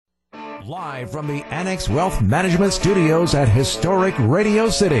Live from the Annex Wealth Management Studios at historic Radio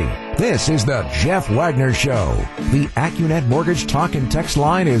City, this is the Jeff Wagner Show. The AccuNet Mortgage Talk and Text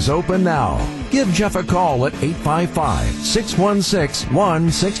line is open now. Give Jeff a call at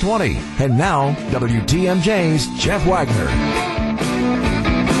 855-616-1620. And now, WTMJ's Jeff Wagner.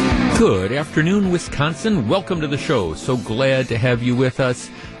 Good afternoon, Wisconsin. Welcome to the show. So glad to have you with us.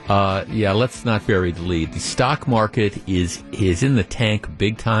 Let's not bury the lead. The stock market is in the tank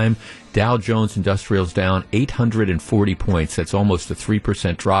big time. Dow Jones Industrial's down 840 points. That's almost a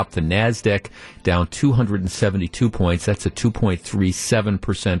 3% drop. The NASDAQ down 272 points. That's a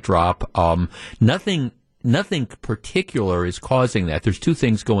 2.37% drop. Nothing particular is causing that. There's two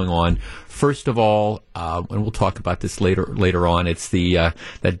things going on. First of all, and we'll talk about this later on. It's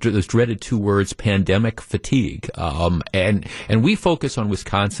those dreaded two words, pandemic fatigue. And we focus on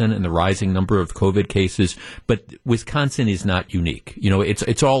Wisconsin and the rising number of COVID cases, but Wisconsin is not unique. You know,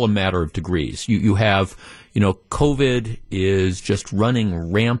 it's all a matter of degrees. You have, COVID is just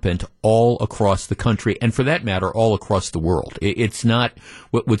running rampant all across the country, and for that matter, all across the world. It's not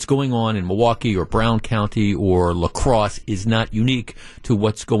what's going on in Milwaukee or Brown County or La Crosse is not unique to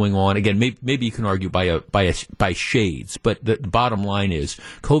what's going on. Again, maybe you can argue by shades, but the bottom line is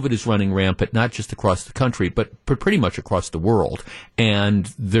COVID is running rampant, not just across the country, but pretty much across the world. And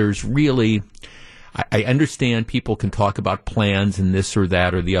there's really, I understand people can talk about plans and this or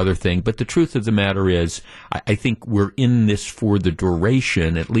that or the other thing, but the truth of the matter is, I think we're in this for the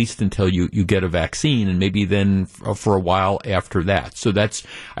duration, at least until you get a vaccine, and maybe then for a while after that. So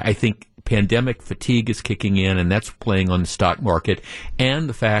I think pandemic fatigue is kicking in, and that's playing on the stock market, and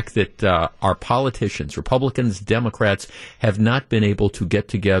the fact that our politicians, Republicans, Democrats, have not been able to get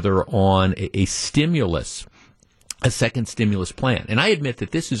together on a second stimulus plan. And I admit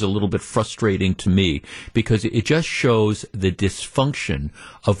that this is a little bit frustrating to me because it just shows the dysfunction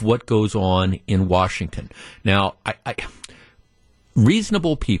of what goes on in Washington. Now,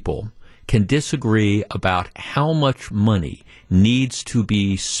 reasonable people can disagree about how much money needs to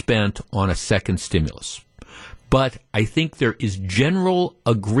be spent on a second stimulus. But I think there is general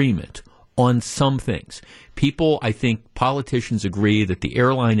agreement on some things. Politicians agree that the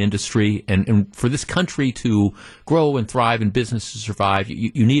airline industry, and for this country to grow and thrive and business to survive,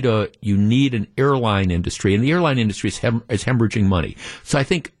 you need an airline industry, and the airline industry is hemorrhaging money. So I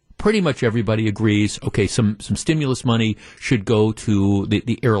think pretty much everybody agrees, okay, some stimulus money should go to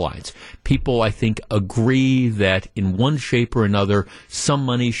the airlines. People, I think, agree that in one shape or another, some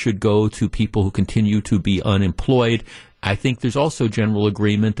money should go to people who continue to be unemployed. I think there's also general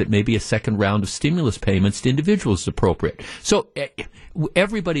agreement that maybe a second round of stimulus payments to individuals is appropriate. So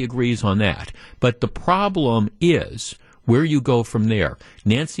everybody agrees on that. But the problem is where you go from there.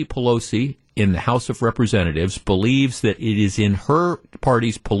 Nancy Pelosi in the House of Representatives believes that it is in her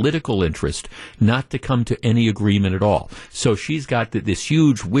party's political interest not to come to any agreement at all. So she's got this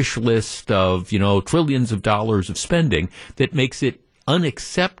huge wish list of, trillions of dollars of spending that makes it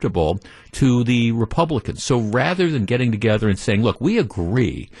unacceptable to the Republicans. So rather than getting together and saying, look, we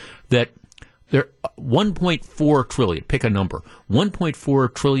agree that there $1.4 trillion, pick a number,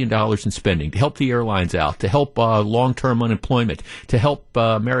 $1.4 trillion in spending to help the airlines out, to help long-term unemployment, to help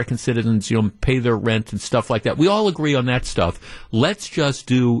American citizens, pay their rent and stuff like that. We all agree on that stuff. Let's just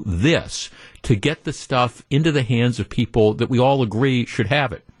do this to get the stuff into the hands of people that we all agree should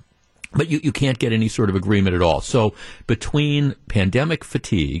have it. But you can't get any sort of agreement at all. So between pandemic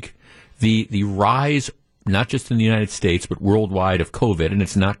fatigue, the rise, not just in the United States, but worldwide of COVID, and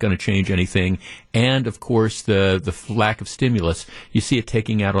it's not going to change anything, and, of course, the lack of stimulus, you see it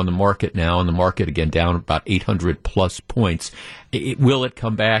taking out on the market now, and the market, again, down about 800-plus points. Will it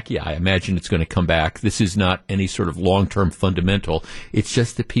come back? Yeah, I imagine it's going to come back. This is not any sort of long-term fundamental. It's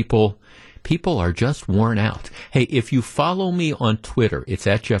just that people are just worn out. Hey, if you follow me on Twitter, it's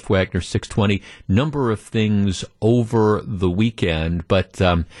at Jeff Wagner 620. Number of things over the weekend, but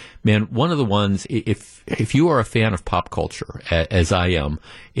man, one of the ones, if you are a fan of pop culture, as I am,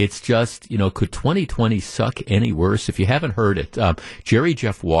 it's just, could 2020 suck any worse? If you haven't heard it, Jerry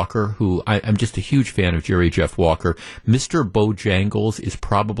Jeff Walker, who I'm just a huge fan of Jerry Jeff Walker, Mr. Bojangles is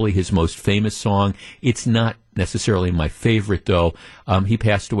probably his most famous song. It's not necessarily my favorite, though. He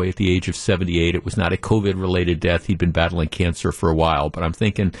passed away at the age of 78. It was not a COVID-related death. He'd been battling cancer for a while. But I'm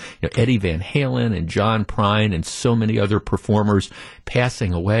thinking Eddie Van Halen and John Prine and so many other performers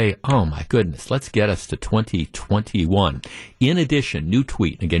passing away. Oh, my goodness. Let's get us to 2021. In addition, new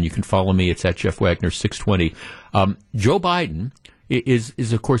tweet. Again, you can follow me. It's at Jeff Wagner 620. Joe Biden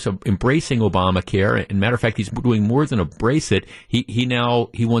is of course embracing Obamacare. And matter of fact, he's doing more than embrace it. He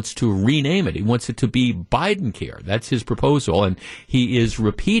wants to rename it. He wants it to be Biden Care. That's his proposal, and he is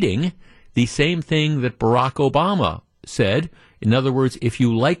repeating the same thing that Barack Obama said. In other words, if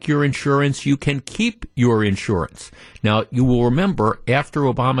you like your insurance, you can keep your insurance. Now, you will remember after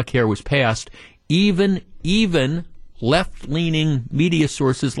Obamacare was passed, even left-leaning media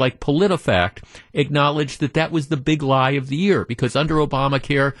sources like PolitiFact acknowledged that was the big lie of the year, because under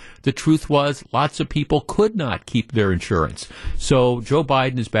Obamacare, the truth was lots of people could not keep their insurance. So Joe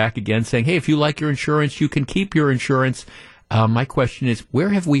Biden is back again saying, hey, if you like your insurance, you can keep your insurance. My question is, where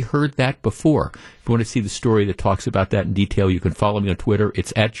have we heard that before? If you want to see the story that talks about that in detail, you can follow me on Twitter.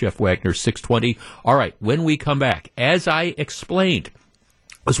 It's at Jeff Wagner 620. All right, when we come back, as I explained,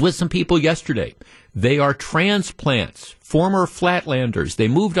 I was with some people yesterday. They are transplants, former flatlanders. They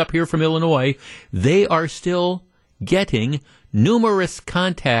moved up here from Illinois. They are still getting numerous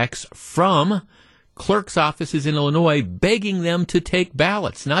contacts from clerks' offices in Illinois begging them to take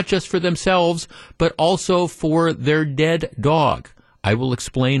ballots, not just for themselves, but also for their dead dog. I will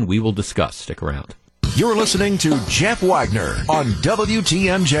explain. We will discuss. Stick around. You're listening to Jeff Wagner on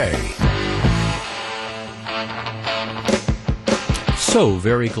WTMJ. So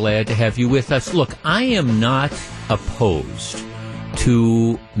very glad to have you with us. Look, I am not opposed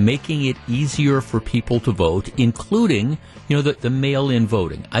to making it easier for people to vote, including, the mail-in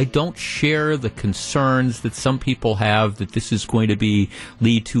voting. I don't share the concerns that some people have that this is going to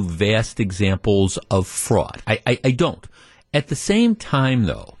lead to vast examples of fraud. I don't. At the same time,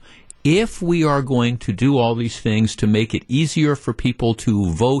 though, if we are going to do all these things to make it easier for people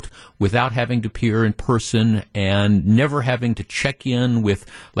to vote without having to appear in person and never having to check in with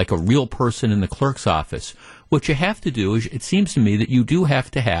like a real person in the clerk's office, what you have to do is, it seems to me that you do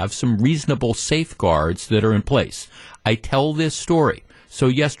have to have some reasonable safeguards that are in place. I tell this story. So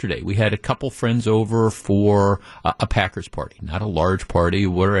yesterday we had a couple friends over for a Packers party, not a large party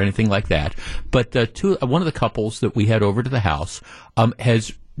or anything like that, but one of the couples that we had over to the house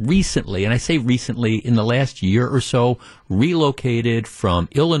has recently, and I say recently, in the last year or so, relocated from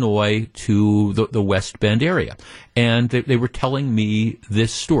Illinois to the West Bend area. And they were telling me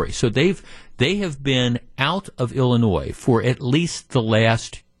this story. So they have been out of Illinois for at least the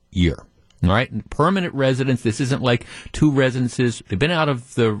last year. All right, permanent residents. This isn't like two residences. They've been out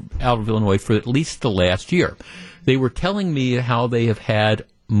of Illinois for at least the last year. They were telling me how they have had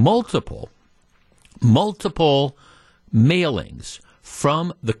multiple mailings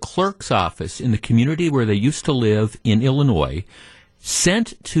from the clerk's office in the community where they used to live in Illinois,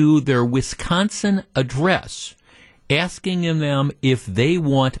 sent to their Wisconsin address, asking them if they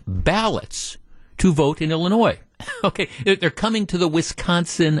want ballots to vote in Illinois. Okay, they're coming to the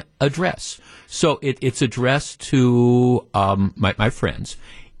Wisconsin address. So it's addressed to my friends.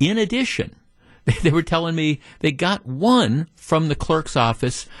 In addition, they were telling me they got one from the clerk's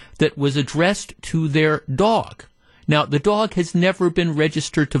office that was addressed to their dog. Now, the dog has never been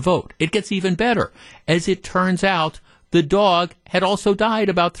registered to vote. It gets even better. As it turns out, the dog had also died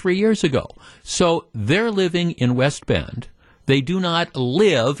about 3 years ago. So they're living in West Bend. They do not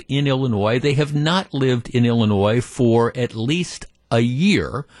live in Illinois. They have not lived in Illinois for at least a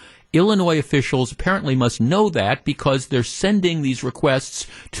year. Illinois officials apparently must know that because they're sending these requests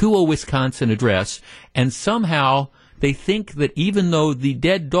to a Wisconsin address, and somehow they think that even though the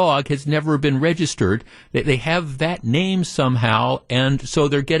dead dog has never been registered, they have that name somehow, and so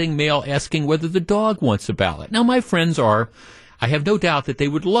they're getting mail asking whether the dog wants a ballot. Now, my friends I have no doubt that they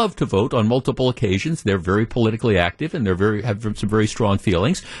would love to vote on multiple occasions. They're very politically active and have some very strong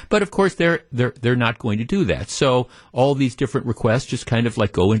feelings. But of course, they're not going to do that. So all these different requests just kind of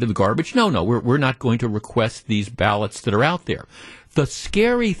like go into the garbage. No, we're not going to request these ballots that are out there. The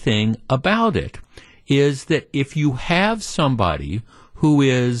scary thing about it is that if you have somebody who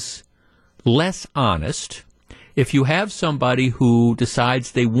is less honest, if you have somebody who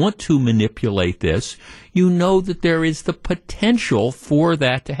decides they want to manipulate this, you know that there is the potential for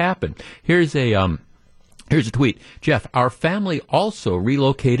that to happen. Here's a tweet. Jeff, our family also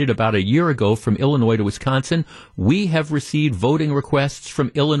relocated about a year ago from Illinois to Wisconsin. We have received voting requests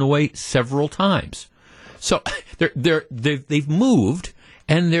from Illinois several times. So they've moved,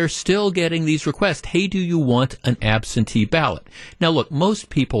 and they're still getting these requests. Hey, do you want an absentee ballot? Now, look, most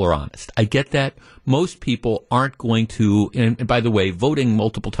people are honest. I get that. Most people aren't going to, and by the way, voting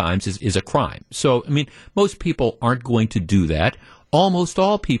multiple times is a crime. So, most people aren't going to do that. Almost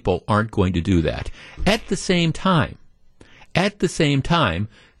all people aren't going to do that. At the same time,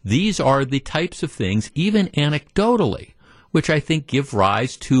 these are the types of things, even anecdotally, which I think give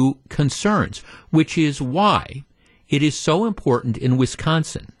rise to concerns, which is why it is so important in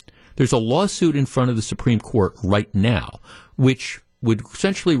Wisconsin. There's a lawsuit in front of the Supreme Court right now, which would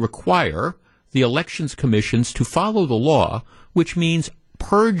essentially require the elections commissions to follow the law, which means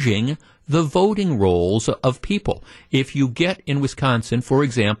purging the voting rolls of people. If you get in Wisconsin, for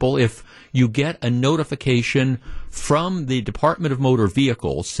example, if you get a notification from the Department of Motor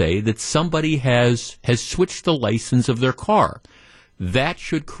Vehicles, say, that somebody has switched the license of their car, that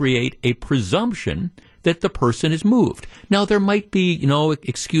should create a presumption that the person is moved. Now, there might be,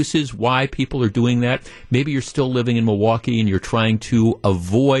 excuses why people are doing that. Maybe you're still living in Milwaukee and you're trying to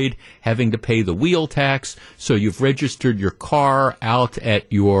avoid having to pay the wheel tax, so you've registered your car out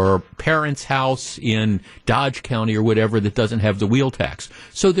at your parents' house in Dodge County or whatever that doesn't have the wheel tax.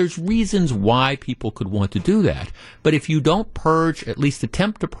 So there's reasons why people could want to do that. But if you don't purge, at least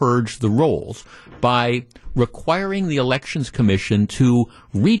attempt to purge the rolls by requiring the Elections Commission to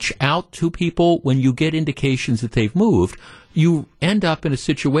reach out to people when you get indications that they've moved, you end up in a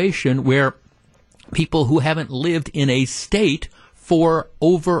situation where people who haven't lived in a state for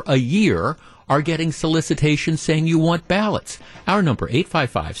over a year are getting solicitations saying you want ballots. Our number,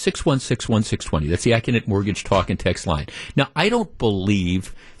 855-616-1620. That's the Accunet Mortgage Talk and Text line. Now, I don't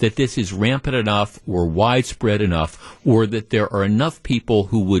believe that this is rampant enough or widespread enough, or that there are enough people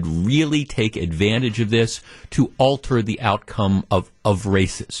who would really take advantage of this to alter the outcome of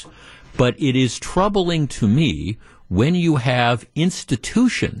races. But it is troubling to me when you have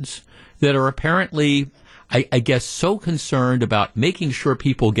institutions that are apparently, I guess, so concerned about making sure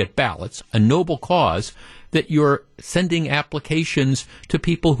people get ballots, a noble cause, that you're sending applications to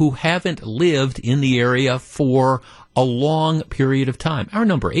people who haven't lived in the area for a long period of time. Our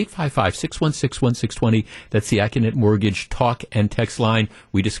number, 855-616-1620. That's the Accunet Mortgage Talk and Text line.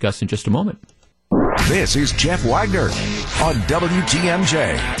 We discuss in just a moment. This is Jeff Wagner on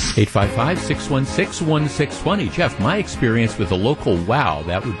WTMJ. 855-616-1620. Jeff, my experience with a local WOW,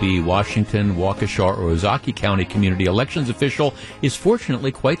 that would be Washington, Waukesha, or Ozaukee County Community Elections official, is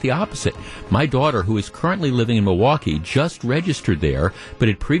fortunately quite the opposite. My daughter, who is currently living in Milwaukee, just registered there, but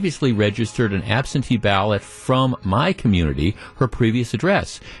had previously registered an absentee ballot from my community, her previous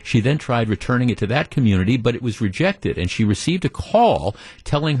address. She then tried returning it to that community, but it was rejected, and she received a call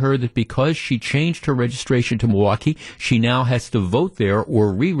telling her that because she changed her registration to Milwaukee, she now has to vote there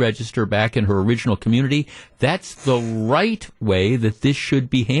or re-register back in her original community. That's the right way that this should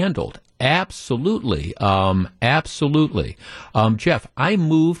be handled. Absolutely. Absolutely. Jeff, I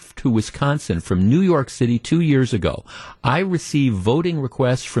moved to Wisconsin from New York City 2 years ago. I receive voting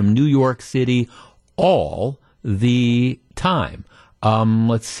requests from New York City all the time.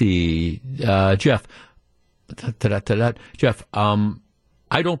 Let's see. Jeff. Jeff,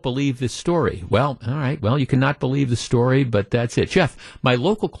 I don't believe this story. Well, all right. Well, you cannot believe the story, but that's it. Jeff, my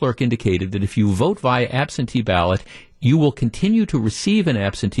local clerk indicated that if you vote via absentee ballot, you will continue to receive an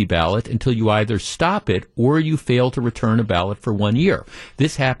absentee ballot until you either stop it or you fail to return a ballot for 1 year.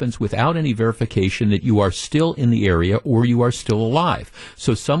 This happens without any verification that you are still in the area or you are still alive.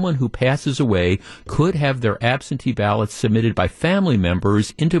 So someone who passes away could have their absentee ballots submitted by family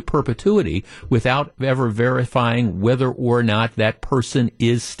members into perpetuity without ever verifying whether or not that person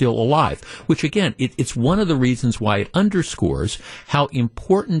is still alive, which again, it's one of the reasons why it underscores how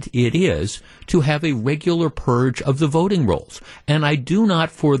important it is to have a regular purge of the voting rolls. And I do not,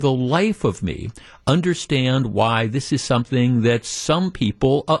 for the life of me, understand why this is something that some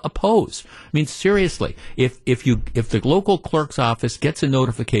people oppose. I mean, seriously, if the local clerk's office gets a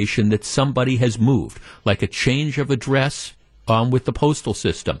notification that somebody has moved, like a change of address with the postal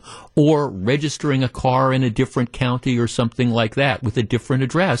system, or registering a car in a different county or something like that with a different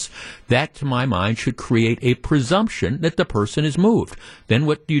address, that, to my mind, should create a presumption that the person is moved. Then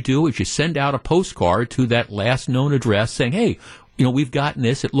what you do is you send out a postcard to that last known address saying, hey, we've gotten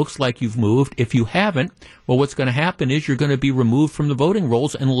this. It looks like you've moved. If you haven't, well, what's going to happen is you're going to be removed from the voting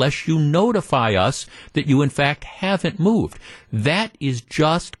rolls unless you notify us that you, in fact, haven't moved. That is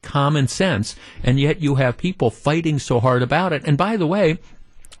just common sense, and yet you have people fighting so hard about it. And by the way,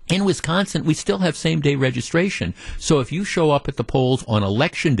 in Wisconsin, we still have same-day registration. So if you show up at the polls on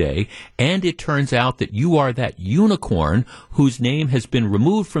Election Day and it turns out that you are that unicorn whose name has been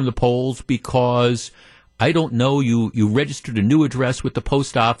removed from the polls because, I don't know, you registered a new address with the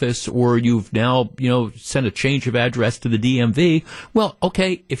post office, or you've now, sent a change of address to the DMV. Well,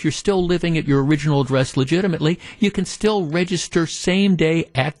 okay, if you're still living at your original address legitimately, you can still register same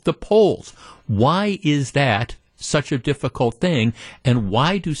day at the polls. Why is that such a difficult thing, and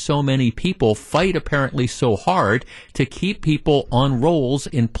why do so many people fight apparently so hard to keep people on rolls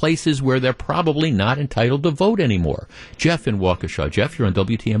in places where they're probably not entitled to vote anymore? Jeff in Waukesha. Jeff, you're on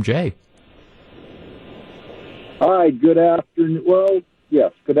WTMJ. Hi, good afternoon. Well,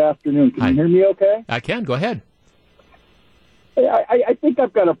 yes, good afternoon. Can you hear me okay? I can. Go ahead. I think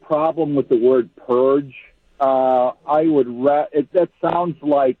I've got a problem with the word purge. I would that sounds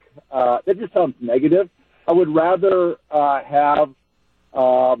like that just sounds negative. I would rather have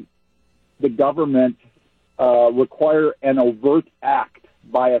the government require an overt act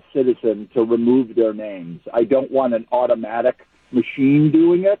by a citizen to remove their names. I don't want an automatic machine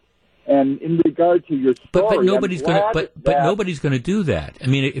doing it. And in regard to your story, but nobody's going to. But nobody's going to do that. I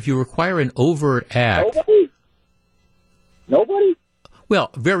mean, if you require an overt act, nobody. Well,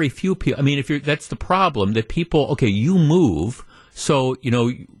 very few people. I mean, that's the problem, that people. Okay, you move, so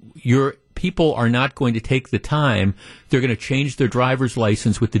your people are not going to take the time. They're going to change their driver's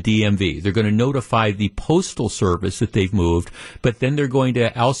license with the DMV. They're going to notify the postal service that they've moved, but then they're going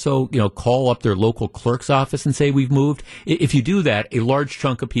to also, call up their local clerk's office and say we've moved. If you do that, a large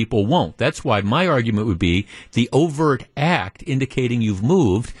chunk of people won't. That's why my argument would be the overt act indicating you've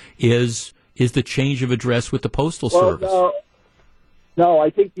moved is the change of address with the postal service. No,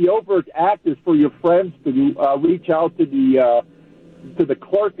 I think the overt act is for your friends to reach out to the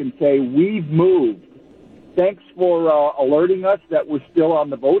clerk and say, we've moved. Thanks for alerting us that we're still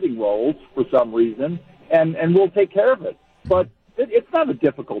on the voting rolls for some reason, and we'll take care of it. But it's not a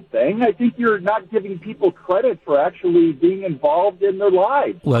difficult thing. I think you're not giving people credit for actually being involved in their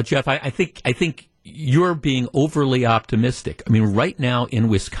lives. Well, Jeff, I think you're being overly optimistic. I mean, right now in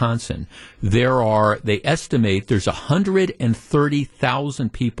Wisconsin, they estimate there's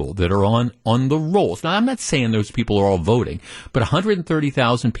 130,000 people that are on the rolls. Now, I'm not saying those people are all voting, but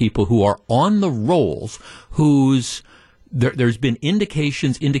 130,000 people who are on the rolls there's been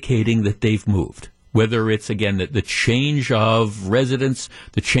indications indicating that they've moved. Whether it's, again, the change of residence,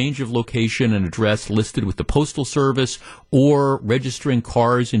 the change of location and address listed with the Postal Service, or registering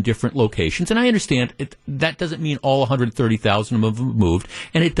cars in different locations. And I understand that doesn't mean all 130,000 of them have moved,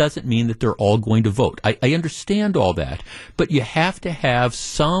 and it doesn't mean that they're all going to vote. I understand all that, but you have to have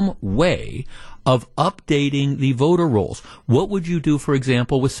some way of updating the voter rolls. What would you do, for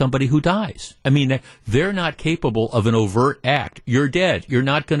example, with somebody who dies? I mean, they're not capable of an overt act. You're dead. You're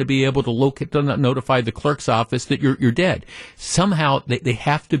not going to be able to notify the clerk's office that you're dead. Somehow they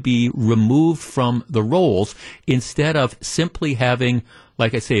have to be removed from the rolls instead of simply having,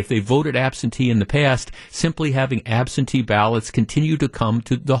 like I say, if they voted absentee in the past, simply having absentee ballots continue to come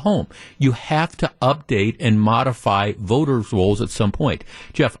to the home. You have to update and modify voters' rolls at some point.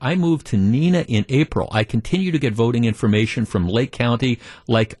 Jeff, I moved to Neenah in April. I continue to get voting information from Lake County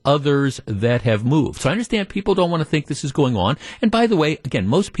like others that have moved. So I understand people don't want to think this is going on. And by the way, again,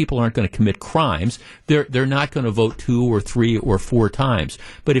 most people aren't going to commit crimes. They're not going to vote 2 or 3 or 4 times.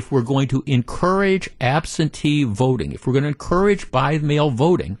 But if we're going to encourage absentee voting, if we're going to encourage by-mail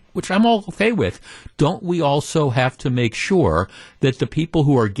voting, which I'm all okay with, don't we also have to make sure that the people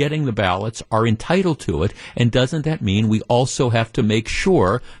who are getting the ballots are entitled to it? And doesn't that mean we also have to make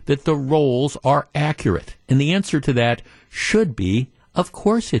sure that the rolls are accurate? And the answer to that should be, of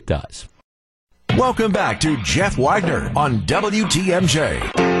course it does. Welcome back to Jeff Wagner on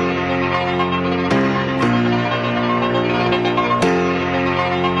WTMJ.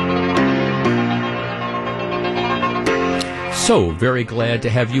 So, very glad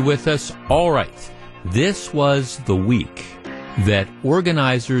to have you with us. All right. This was the week that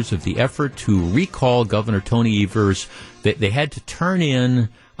organizers of the effort to recall Governor Tony Evers, they had to turn in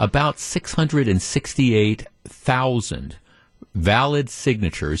about 668,000 valid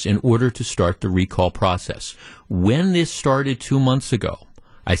signatures in order to start the recall process. When this started 2 months ago,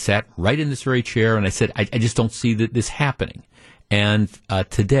 I sat right in this very chair and I said, I just don't see this happening. And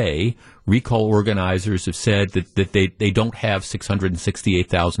today, recall organizers have said that they don't have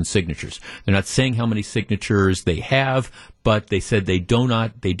 668,000 signatures. They're not saying how many signatures they have, but they said they do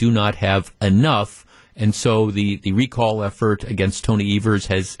not have enough. And so the recall effort against Tony Evers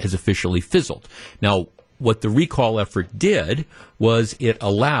has officially fizzled. Now, what the recall effort did was it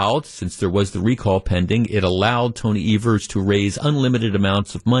allowed, since there was the recall pending, it allowed Tony Evers to raise unlimited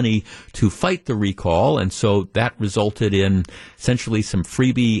amounts of money to fight the recall, and so that resulted in essentially some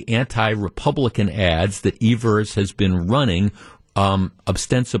freebie anti-Republican ads that Evers has been running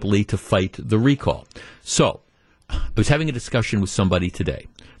ostensibly to fight the recall. So, I was having a discussion with somebody today.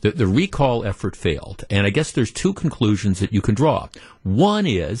 The recall effort failed, and I guess there's 2 conclusions that you can draw. One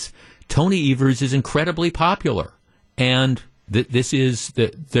is Tony Evers is incredibly popular, and this is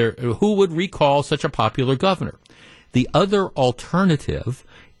who would recall such a popular governor? The other alternative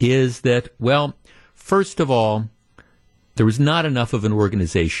is that, well, first of all, there was not enough of an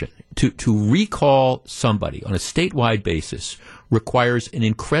organization to recall somebody on a statewide basis requires an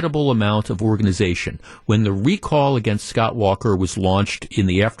incredible amount of organization. When the recall against Scott Walker was launched in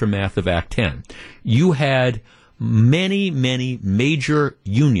the aftermath of Act 10, you had many, many major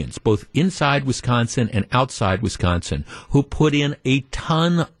unions, both inside Wisconsin and outside Wisconsin, who put in a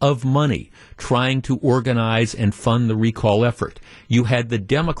ton of money trying to organize and fund the recall effort. You had the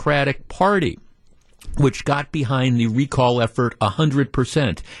Democratic Party, which got behind the recall effort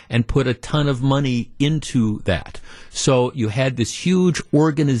 100% and put a ton of money into that. So you had this huge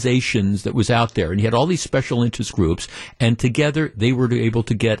organizations that was out there, and you had all these special interest groups, and together they were able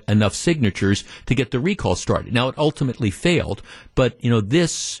to get enough signatures to get the recall started. Now, it ultimately failed, but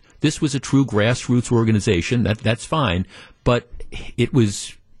this was a true grassroots organization. That's fine, but it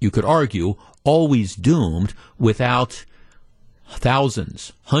was, you could argue, always doomed without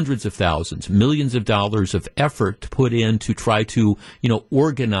thousands, hundreds of thousands, millions of dollars of effort to put in to try to,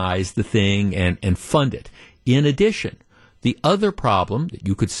 organize the thing and fund it. In addition, the other problem that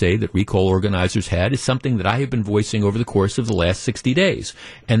you could say that recall organizers had is something that I have been voicing over the course of the last 60 days,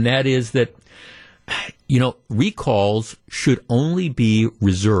 and that is that, recalls should only be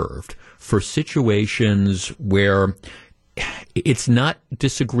reserved for situations where it's not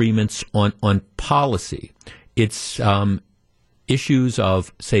disagreements on policy. It's issues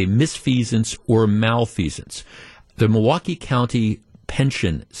of, say, misfeasance or malfeasance. The Milwaukee County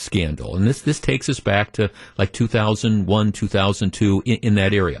pension scandal, and this takes us back to like 2001, 2002, in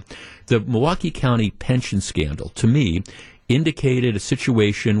that area. The Milwaukee County pension scandal, to me, indicated a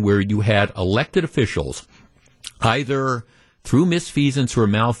situation where you had elected officials, either through misfeasance or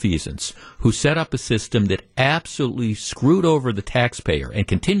malfeasance, who set up a system that absolutely screwed over the taxpayer and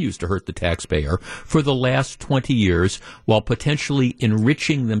continues to hurt the taxpayer for the last 20 years while potentially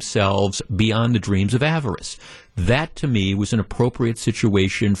enriching themselves beyond the dreams of avarice. That, to me, was an appropriate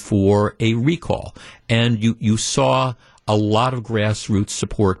situation for a recall. And you saw a lot of grassroots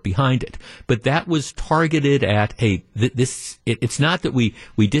support behind it. But that was targeted at, hey, it's not that we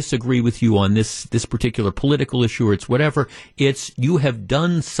disagree with you on this particular political issue or it's whatever. It's you have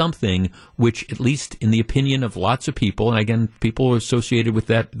done something which, at least in the opinion of lots of people, and again, people associated with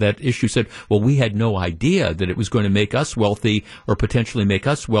that issue said, well, we had no idea that it was going to make us wealthy or potentially make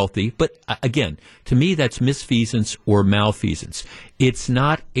us wealthy. But again, to me, that's misfeasance or malfeasance. It's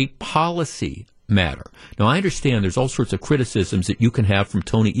not a policy matter. Now, I understand there's all sorts of criticisms that you can have from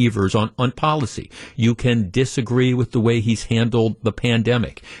Tony Evers on policy. You can disagree with the way he's handled the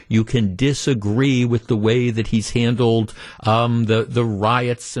pandemic. You can disagree with the way that he's handled the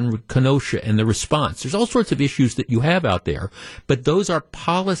riots in Kenosha and the response. There's all sorts of issues that you have out there, but those are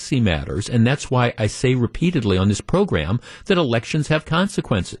policy matters, and that's why I say repeatedly on this program that elections have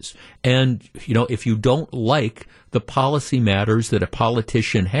consequences. And, if you don't like the policy matters that a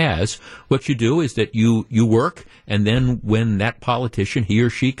politician has, what you do is that you work, and then when that politician, he or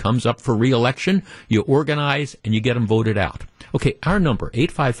she, comes up for re-election, you organize and you get them voted out. Okay, our number,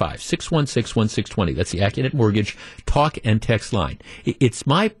 855-616-1620. That's the Acunet Mortgage talk and text line. It's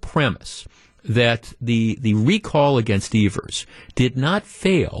my premise that the recall against Evers did not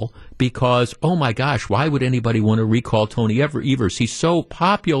fail because, oh my gosh, why would anybody want to recall Tony Evers? He's so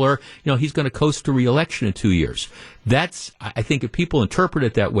popular, he's going to coast to re-election in 2 years. I think if people interpret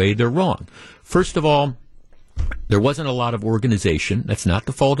it that way, they're wrong. First of all, there wasn't a lot of organization. That's not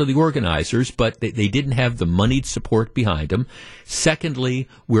the fault of the organizers, but they didn't have the moneyed support behind them. Secondly,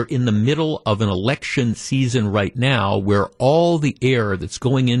 we're in the middle of an election season right now where all the air that's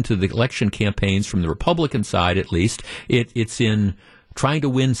going into the election campaigns from the Republican side, at least, it's in trying to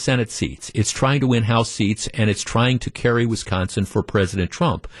win Senate seats, it's trying to win House seats, and it's trying to carry Wisconsin for President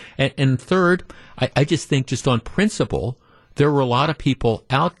Trump. And third, I just think just on principle, there were a lot of people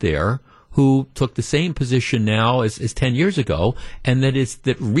out there who took the same position now as 10 years ago, and that is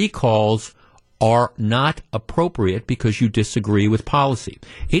that recalls are not appropriate because you disagree with policy.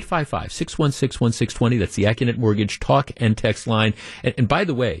 855-616-1620, that's the Acunet Mortgage talk and text line. And by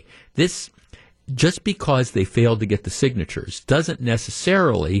the way, just because they failed to get the signatures doesn't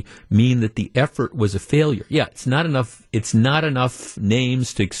necessarily mean that the effort was a failure. Yeah, it's not enough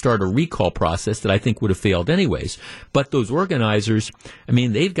names to start a recall process that I think would have failed anyways. But those organizers,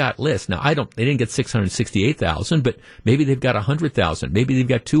 they've got lists. Now, they didn't get 668,000, but maybe they've got 100,000. Maybe they've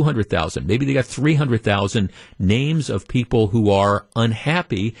got 200,000. Maybe they got 300,000 names of people who are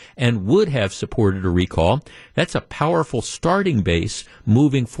unhappy and would have supported a recall. That's a powerful starting base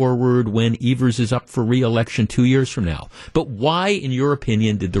moving forward when Evers is up for re-election 2 years from now. But why, in your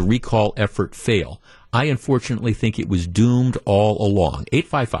opinion, did the recall effort fail? I unfortunately think it was doomed all along.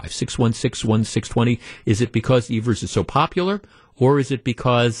 855-616-1620. Is it because Evers is so popular, or is it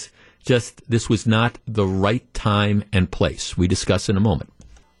because this was not the right time and place. We discuss in a moment.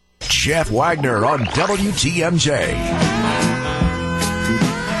 Jeff Wagner on WTMJ.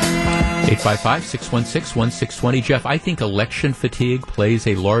 855-616-1620. Jeff, I think election fatigue plays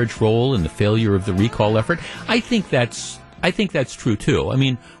a large role in the failure of the recall effort. I think that's true, too. I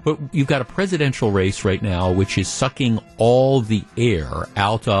mean, you've got a presidential race right now which is sucking all the air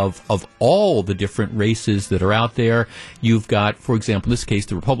out of all the different races that are out there. You've got, for example, in this case,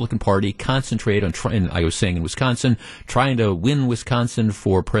 the Republican Party concentrate on trying, I was saying in Wisconsin, trying to win Wisconsin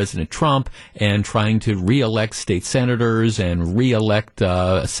for President Trump and trying to re-elect state senators and re-elect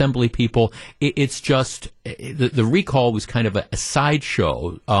assembly people. It's just, the recall was kind of a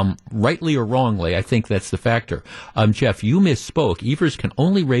sideshow, rightly or wrongly. I think that's the factor. Jeff, you misspoke. Evers can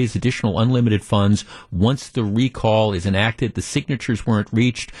only raise additional unlimited funds once the recall is enacted. The signatures weren't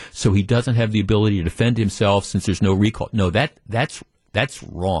reached, so he doesn't have the ability to defend himself since there's no recall. No, that's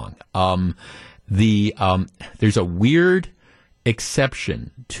wrong. There's a weird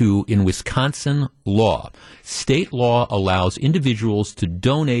exception to, in Wisconsin law. State law allows individuals to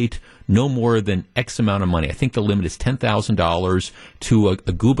donate no more than X amount of money. I think the limit is $10,000 to a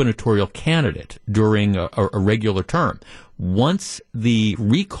gubernatorial candidate during a regular term. Once the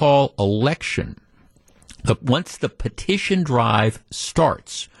recall election, once the petition drive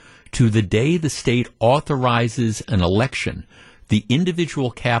starts to the day the state authorizes an election, the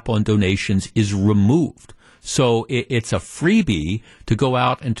individual cap on donations is removed. So it's a freebie to go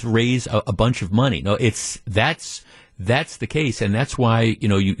out and to raise a bunch of money. No, that's the case, and that's why,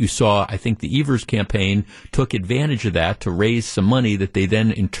 you saw, I think the Evers campaign took advantage of that to raise some money that they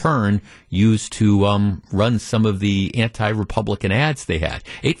then in turn used to run some of the anti-Republican ads they had.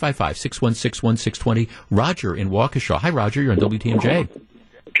 855-616-1620. Roger in Waukesha. Hi, Roger. You're on WTMJ.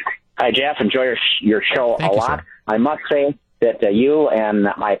 Hi, Jeff. Enjoy your show Thank a you, lot. sir. I must say that you, and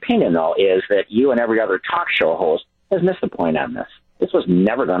my opinion, though, is that you and every other talk show host has missed the point on this. This was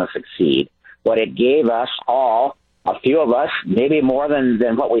never going to succeed. What it gave us all, a few of us, maybe more than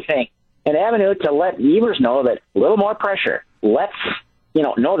what we think, an avenue to let Evers know that a little more pressure. Let's,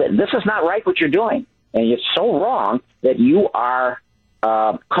 know that this is not right what you're doing. And it's so wrong that you are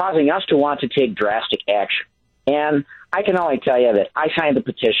causing us to want to take drastic action. And I can only tell you that I signed the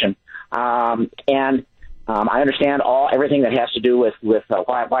petition, and I understand everything that has to do with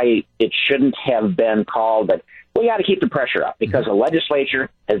why it shouldn't have been called, but we got to keep the pressure up because the legislature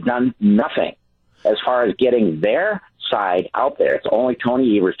has done nothing as far as getting their side out there. It's only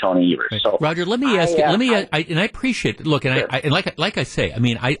Tony Evers. Right. So, Roger, let me ask you. And I appreciate it. Look, and sure. like I say, I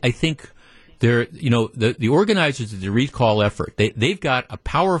mean, I think. The organizers of the recall effort, they've got a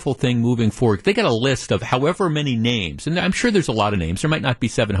powerful thing moving forward. They got a list of however many names, and I'm sure there's a lot of names. There might not be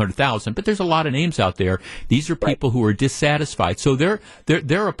 700,000, but there's a lot of names out there. These are people who are dissatisfied. So they're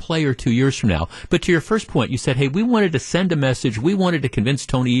a player 2 years from now. But to your first point, you said, hey, we wanted to send a message. We wanted to convince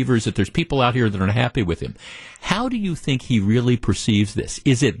Tony Evers that there's people out here that are unhappy with him. How do you think he really perceives this?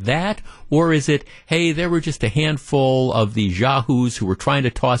 Is it that, or is it, hey, there were just a handful of these yahoos who were trying to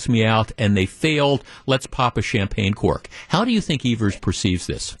toss me out and they failed, let's pop a champagne cork? How do you think Evers perceives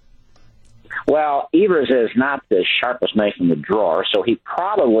this? Well, Evers is not the sharpest knife in the drawer, so he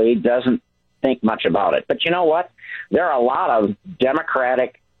probably doesn't think much about it. But you know what? There are a lot of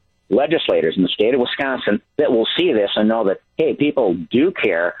Democratic legislators in the state of Wisconsin that will see this and know that, hey, people do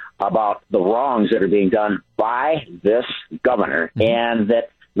care about the wrongs that are being done by this governor, and that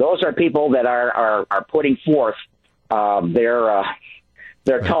those are people that are putting forth their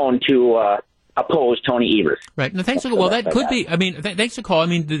tone to oppose Tony Evers. Right. No, thanks for well, that could be. I mean, thanks for calling.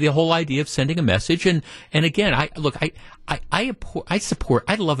 I mean, the whole idea of sending a message, and again, I support.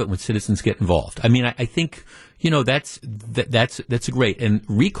 I love it when citizens get involved. I mean, I think that's great. And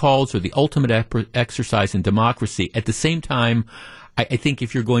recalls are the ultimate exercise in democracy. At the same time, I think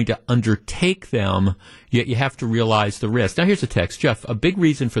if you're going to undertake them, you have to realize the risk. Now, here's a text. Jeff, a big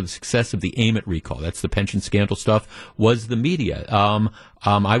reason for the success of the Ament recall, that's the pension scandal stuff, was the media.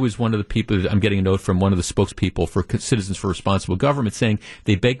 I was one of the people, I'm getting a note from one of the spokespeople for Citizens for Responsible Government saying,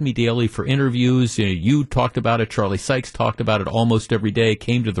 they begged me daily for interviews. You talked about it. Charlie Sykes talked about it almost every day,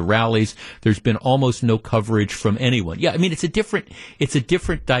 came to the rallies. There's been almost no coverage from anyone. Yeah, I mean, it's a different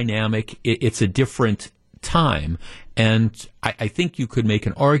dynamic. It's a different time. And I think you could make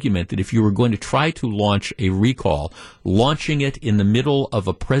an argument that if you were going to try to launch a recall, launching it in the middle of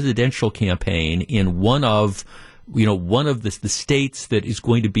a presidential campaign in one of the states that is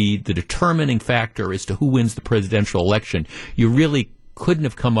going to be the determining factor as to who wins the presidential election, you really couldn't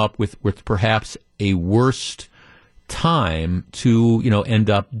have come up with perhaps a worse time to, end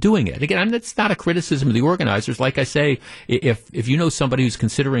up doing it. Again, that's not a criticism of the organizers. Like I say, if you know somebody who's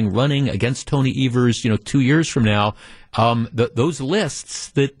considering running against Tony Evers, 2 years from now, those lists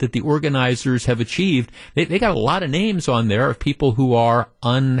that the organizers have achieved, they got a lot of names on there of people who are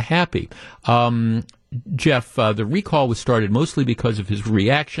unhappy. Jeff, the recall was started mostly because of his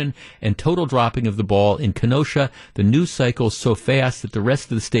reaction and total dropping of the ball in Kenosha. The news cycle's so fast that the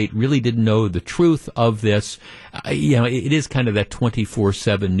rest of the state really didn't know the truth of this. It is kind of that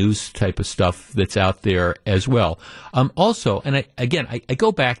 24/7 news type of stuff that's out there as well. Also, and I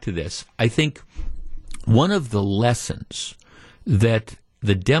go back to this. I think one of the lessons that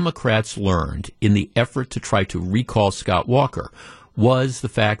the Democrats learned in the effort to try to recall Scott Walker was the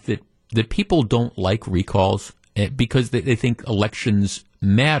fact that people don't like recalls because they think elections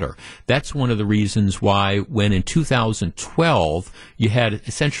matter. That's one of the reasons why when in 2012 you had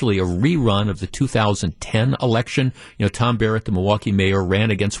essentially a rerun of the 2010 election. Tom Barrett, the Milwaukee mayor,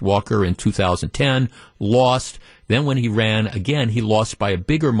 ran against Walker in 2010, lost. Then when he ran again, he lost by a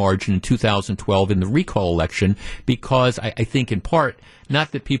bigger margin in 2012 in the recall election because I think in part,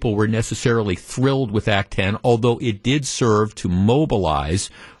 not that people were necessarily thrilled with Act 10, although it did serve to mobilize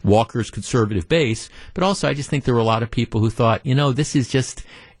Walker's conservative base, but also I just think there were a lot of people who thought, this is just,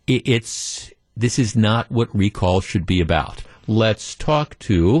 this is not what recall should be about. Let's talk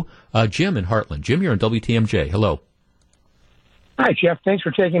to Jim in Heartland. Jim, you're on WTMJ. Hello. Hi, Jeff. Thanks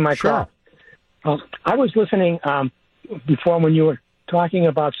for taking my call. I was listening before when you were talking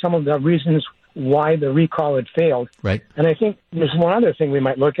about some of the reasons why the recall had failed. Right. And I think there's one other thing we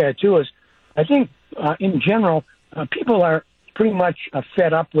might look at, too, is I think in general, people are pretty much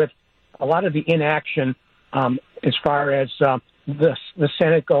fed up with a lot of the inaction as far as the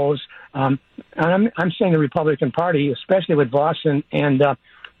Senate goes. And I'm saying the Republican Party, especially with Voss and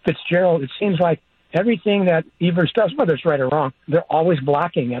Fitzgerald, it seems like everything that Evers does, whether it's right or wrong, they're always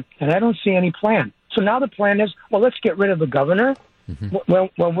blocking it, and I don't see any plan. So now the plan is, let's get rid of the governor. Mm-hmm. Well,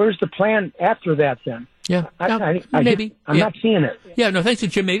 where's the plan after that then? Yeah, maybe. I'm not seeing it. Yeah, no, thanks to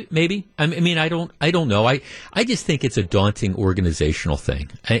Jim. Maybe. I mean, I don't know. I just think it's a daunting organizational thing.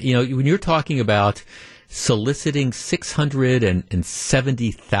 When you're talking about soliciting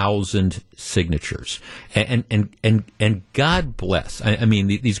 670,000 signatures, and God bless. I mean,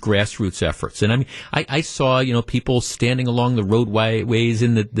 these grassroots efforts, and I saw people standing along the roadways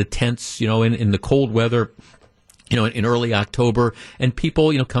in the tents, in the cold weather, in early October, and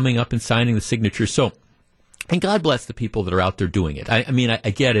people coming up and signing the signatures. So, and God bless the people that are out there doing it. I mean, I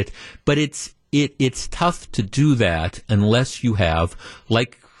get it, but it's tough to do that unless you have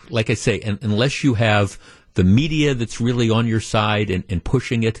like I say, unless you have the media that's really on your side and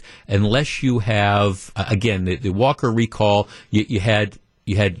pushing it, unless you have, again, the Walker recall, you had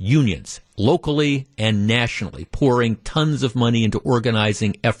unions locally and nationally pouring tons of money into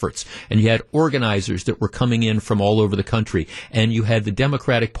organizing efforts, and you had organizers that were coming in from all over the country, and you had the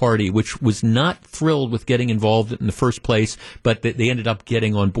Democratic Party, which was not thrilled with getting involved in the first place, but they ended up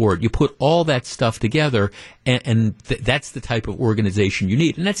getting on board. You put all that stuff together, and that's the type of organization you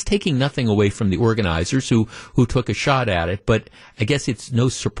need, and that's taking nothing away from the organizers who took a shot at it, but I guess it's no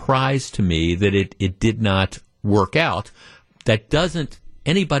surprise to me that it did not work out. That doesn't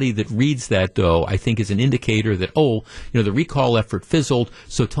Anybody that reads that, though, I think is an indicator that, the recall effort fizzled,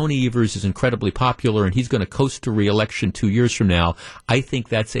 so Tony Evers is incredibly popular and he's going to coast to re-election 2 years from now. I think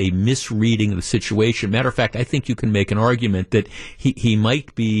that's a misreading of the situation. Matter of fact, I think you can make an argument that he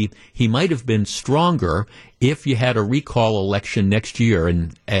might have been stronger if you had a recall election next year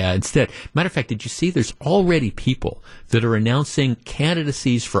and instead. Matter of fact, did you see there's already people that are announcing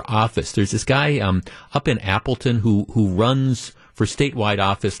candidacies for office? There's this guy up in Appleton who runs for statewide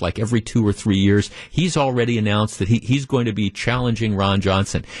office like every 2 or 3 years. He's already announced that he's going to be challenging Ron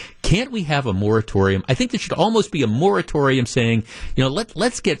Johnson. Can't we have a moratorium? I think there should almost be a moratorium saying,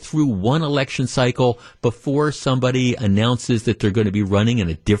 let's get through one election cycle before somebody announces that they're going to be running in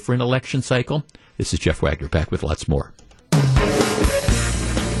a different election cycle. This is Jeff Wagner, back with lots more.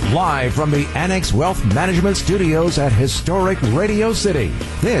 Live from the Annex Wealth Management Studios at historic Radio City,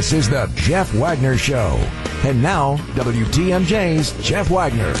 this is the Jeff Wagner Show. And now, WTMJ's Jeff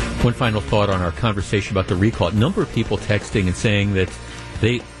Wagner. One final thought on our conversation about the recall. A number of people texting and saying that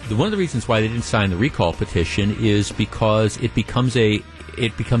one of the reasons why they didn't sign the recall petition is because it becomes a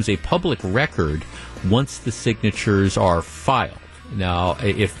public record once the signatures are filed. Now,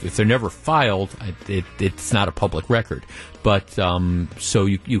 if they're never filed, it's not a public record. But so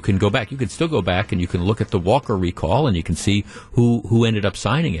you can go back. You can still go back and you can look at the Walker recall and you can see who ended up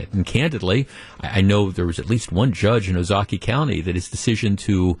signing it. And candidly, I know there was at least one judge in Ozaukee County that his decision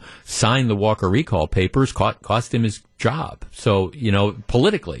to sign the Walker recall papers cost him his job. So,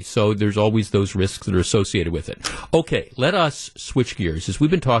 politically. So there's always those risks that are associated with it. Okay, let us switch gears. As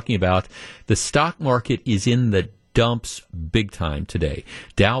we've been talking about, the stock market is in the dumps big time today.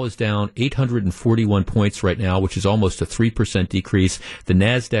 Dow is down 841 points right now, which is almost a 3% decrease. The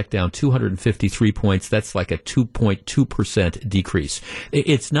NASDAQ down 253 points. That's like a 2.2% decrease.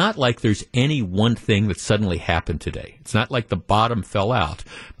 It's not like there's any one thing that suddenly happened today. It's not like the bottom fell out,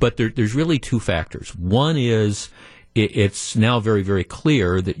 but there's really two factors. One is it's now very, very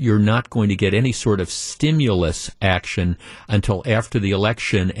clear that you're not going to get any sort of stimulus action until after the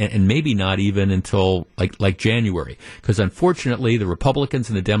election, and maybe not even until like January. Because unfortunately, the Republicans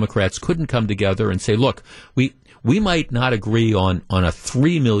and the Democrats couldn't come together and say, look, we might not agree on a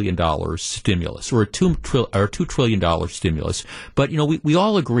 $3 million stimulus or a $2 trillion stimulus, but we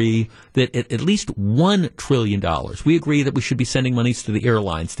all agree that at least $1 trillion. We agree that we should be sending monies to the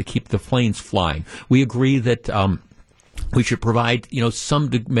airlines to keep the planes flying. We agree that we should provide,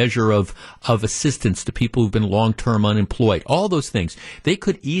 some measure of assistance to people who've been long-term unemployed. All those things. They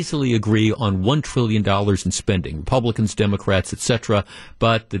could easily agree on $1 trillion in spending, Republicans, Democrats, etc.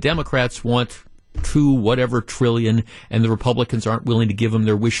 But the Democrats want whatever trillion, and the Republicans aren't willing to give them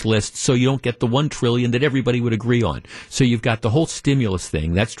their wish list, so you don't get the $1 trillion that everybody would agree on. So you've got the whole stimulus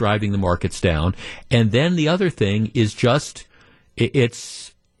thing. That's driving the markets down. And then the other thing is just,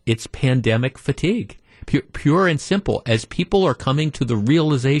 it's pandemic fatigue. Pure and simple, as people are coming to the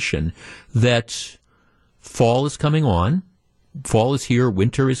realization that fall is coming on, fall is here,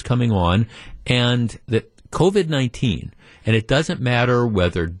 winter is coming on, and that COVID-19, and it doesn't matter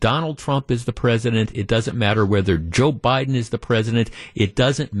whether Donald Trump is the president, it doesn't matter whether Joe Biden is the president, it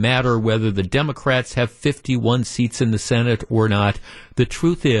doesn't matter whether the Democrats have 51 seats in the Senate or not. The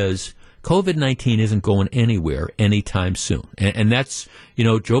truth is, COVID-19 isn't going anywhere anytime soon. And that's,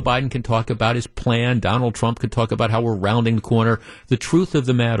 Joe Biden can talk about his plan. Donald Trump can talk about how we're rounding the corner. The truth of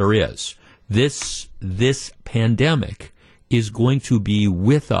the matter is this pandemic is going to be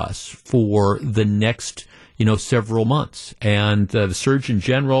with us for the next, several months. And the Surgeon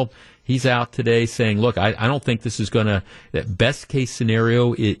General, he's out today saying, look, I don't think this is going to, that best case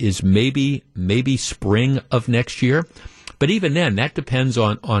scenario is maybe spring of next year. But even then, that depends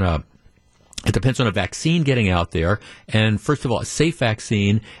on a vaccine getting out there, and first of all, a safe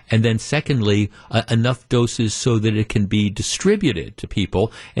vaccine, and then secondly, enough doses so that it can be distributed to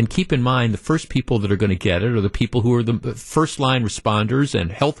people. And keep in mind, the first people that are going to get it are the people who are the first-line responders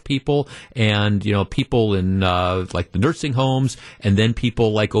and health people, and people in like the nursing homes, and then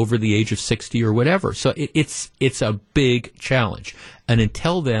people like over the age of 60 or whatever. So it's a big challenge. And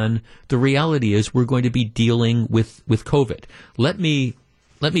until then, the reality is we're going to be dealing with COVID. Let me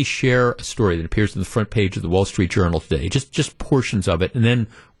share a story that appears on the front page of the Wall Street Journal today, just portions of it, and then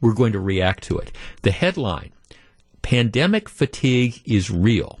we're going to react to it. The headline, Pandemic Fatigue is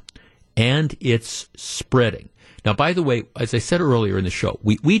Real, and it's Spreading. Now, by the way, as I said earlier in the show,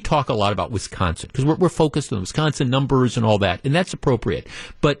 we talk a lot about Wisconsin, because we're focused on Wisconsin numbers and all that, and that's appropriate.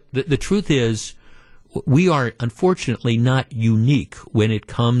 But the truth is, we are unfortunately not unique when it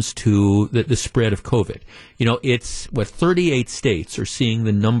comes to the spread of COVID. It's 38 states are seeing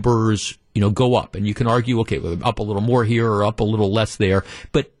the numbers, go up. And you can argue, okay, well, up a little more here or up a little less there.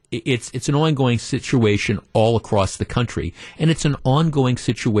 But it's an ongoing situation all across the country. And it's an ongoing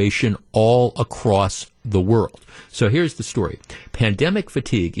situation all across the world. So here's the story. Pandemic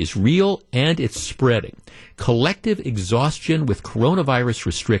fatigue is real and it's spreading. Collective exhaustion with coronavirus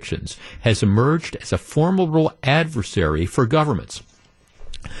restrictions has emerged as a formidable adversary for governments.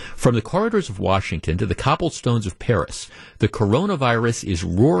 From the corridors of Washington to the cobblestones of Paris, the coronavirus is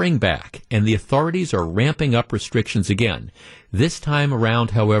roaring back, and the authorities are ramping up restrictions again. This time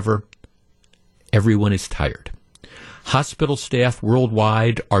around, however, everyone is tired. Hospital staff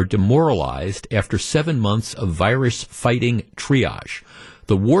worldwide are demoralized after 7 months of virus-fighting triage.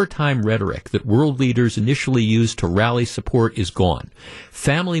 The wartime rhetoric that world leaders initially used to rally support is gone.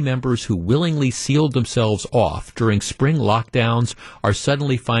 Family members who willingly sealed themselves off during spring lockdowns are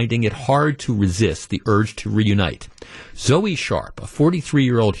suddenly finding it hard to resist the urge to reunite. Zoe Sharp, a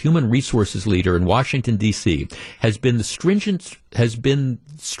 43-year-old human resources leader in Washington, D.C., has been stringent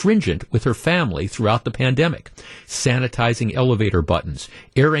with her family throughout the pandemic, sanitizing elevator buttons,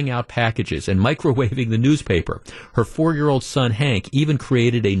 airing out packages, and microwaving the newspaper. Her 4-year-old son, Hank, even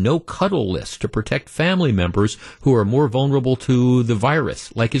created a no-cuddle list to protect family members who are more vulnerable to the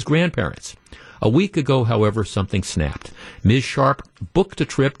virus, like his grandparents. A week ago, however, something snapped. Ms. Sharp booked a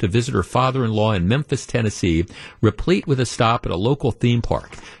trip to visit her father-in-law in Memphis, Tennessee, replete with a stop at a local theme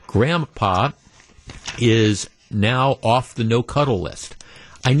park. Grandpa is now off the no-cuddle list.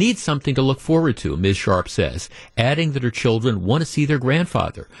 I need something to look forward to, Ms. Sharp says, adding that her children want to see their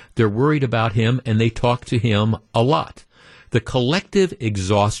grandfather. They're worried about him, and they talk to him a lot. The collective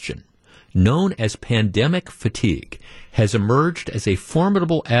exhaustion, known as pandemic fatigue, has emerged as a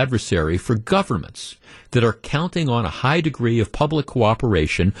formidable adversary for governments that are counting on a high degree of public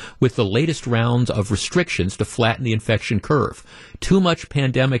cooperation with the latest rounds of restrictions to flatten the infection curve. Too much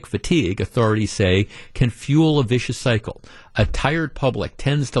pandemic fatigue, authorities say, can fuel a vicious cycle. A tired public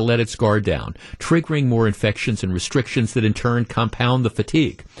tends to let its guard down, triggering more infections and restrictions that in turn compound the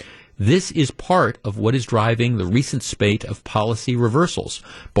fatigue. This is part of what is driving the recent spate of policy reversals.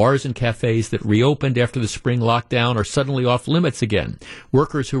 Bars and cafes that reopened after the spring lockdown are suddenly off limits again.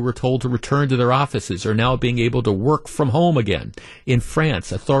 Workers who were told to return to their offices are now being able to work from home again. In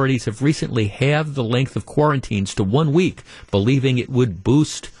France, authorities have recently halved the length of quarantines to 1 week, believing it would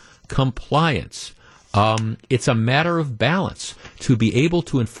boost compliance. It's a matter of balance. To be able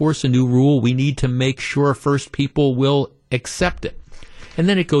to enforce a new rule, we need to make sure first people will accept it. And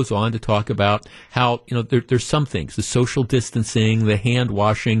then it goes on to talk about how, there's some things, the social distancing, the hand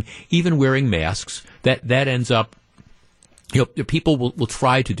washing, even wearing masks, that ends up, people will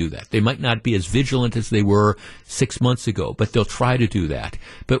try to do that. They might not be as vigilant as they were 6 months ago, but they'll try to do that.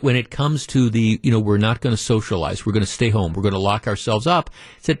 But when it comes to we're not going to socialize, we're going to stay home, we're going to lock ourselves up,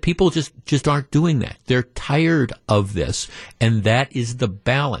 it's that people just aren't doing that. They're tired of this, and that is the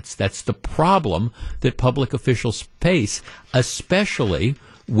balance. That's the problem that public officials face, especially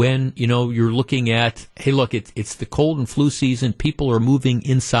when, you're looking at, hey, look, it's the cold and flu season, people are moving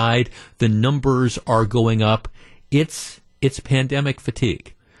inside, the numbers are going up. It's pandemic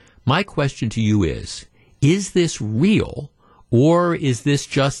fatigue. My question to you is this real, or is this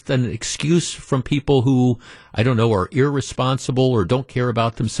just an excuse from people who, are irresponsible or don't care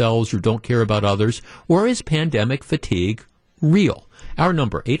about themselves or don't care about others, or is pandemic fatigue real? Our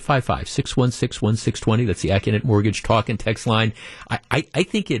number, 855-616-1620, that's the AccuNet Mortgage talk and text line. I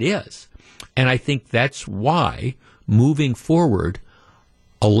think it is. And I think that's why, moving forward,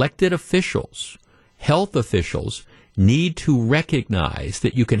 elected officials, health officials, need to recognize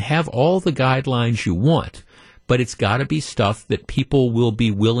that you can have all the guidelines you want, but it's got to be stuff that people will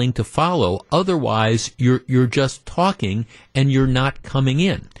be willing to follow. Otherwise, you're just talking and you're not coming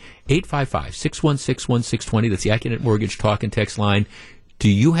in. 855-616-1620, that's the AccuNet Mortgage talk and text line. Do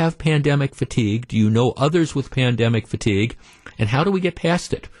you have pandemic fatigue? Do you know others with pandemic fatigue? And how do we get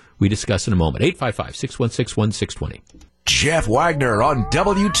past it? We discuss in a moment. 855-616-1620. Jeff Wagner on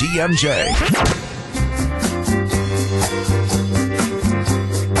WTMJ.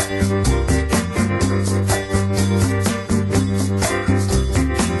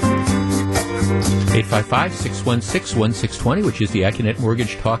 855-616-1620, which is the AccuNet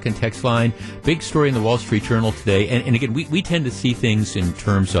Mortgage talk and text line. Big story in the Wall Street Journal today. And again, we tend to see things in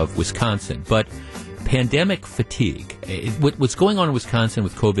terms of Wisconsin, but pandemic fatigue, what's going on in Wisconsin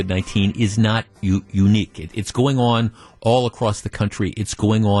with COVID-19 is not unique. It's going on all across the country. It's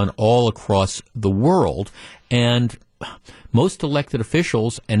going on all across the world. And most elected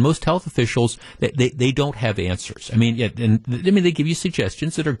officials and most health officials, they don't have answers. They give you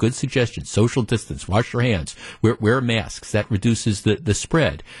suggestions that are good suggestions. Social distance, wash your hands, wear masks. That reduces the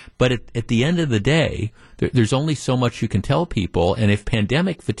spread. But at the end of the day, there's only so much you can tell people. And if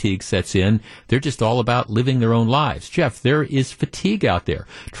pandemic fatigue sets in, they're just all about living their own lives. Jeff, there is fatigue out there.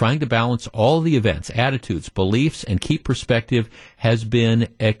 Trying to balance all the events, attitudes, beliefs, and keep perspective has been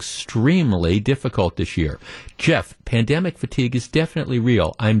extremely difficult this year. Jeff, pandemic fatigue is definitely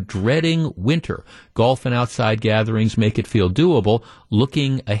real. I'm dreading winter. Golf and outside gatherings make it feel doable.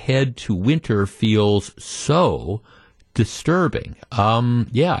 Looking ahead to winter feels so disturbing.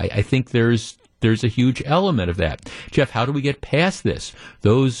 I think there's a huge element of that. Jeff, how do we get past this?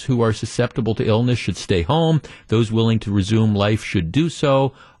 Those who are susceptible to illness should stay home. Those willing to resume life should do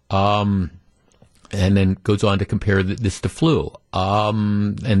so. And then goes on to compare this to flu.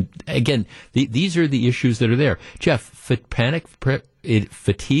 And again, these are the issues that are there. Jeff, fatigue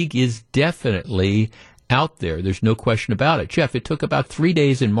is definitely out there. There's no question about it. Jeff, it took about 3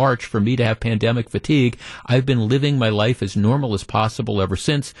 days in March for me to have pandemic fatigue. I've been living my life as normal as possible ever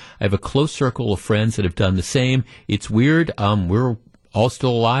since. I have a close circle of friends that have done the same. It's weird. We're all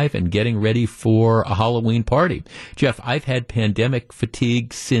still alive and getting ready for a Halloween party. Jeff, I've had pandemic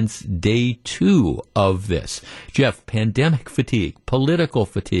fatigue since day 2 of this. Jeff, pandemic fatigue, political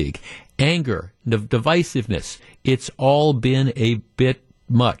fatigue, anger, divisiveness, it's all been a bit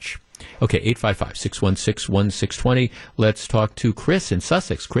much. Okay, 855-616-1620. Let's talk to Chris in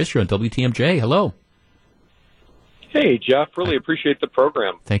Sussex. Chris, you're on WTMJ. Hello. Hey, Jeff. Really appreciate the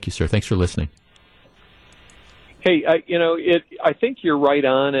program. Thank you, sir. Thanks for listening. Hey, I think you're right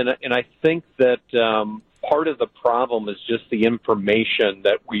on, and I think that part of the problem is just the information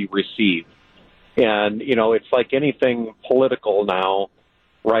that we receive. And, it's like anything political now,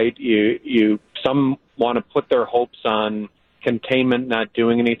 right? Some want to put their hopes on containment, not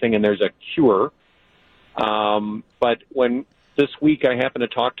doing anything, and there's a cure. But when this week I happened to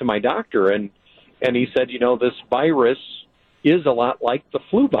talk to my doctor, and he said, this virus is a lot like the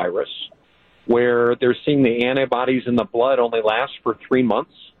flu virus, where they're seeing the antibodies in the blood only last for 3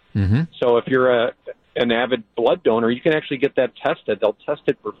 months. Mm-hmm. So if you're an avid blood donor, you can actually get that tested. They'll test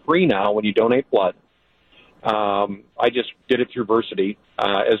it for free now when you donate blood. I just did it through Versity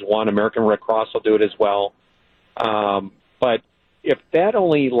as one. American Red Cross will do it as well. But if that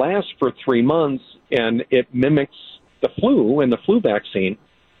only lasts for 3 months and it mimics the flu and the flu vaccine,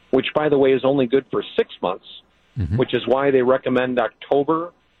 which, by the way, is only good for 6 months, mm-hmm. which is why they recommend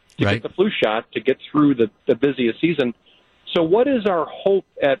October to get the flu shot to get through the busiest season. So what is our hope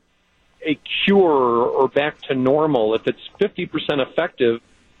at a cure or back to normal? If it's 50% effective,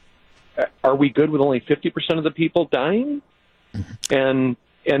 are we good with only 50% of the people dying? Mm-hmm.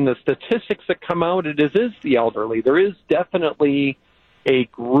 And the statistics that come out, it is the elderly. There is definitely a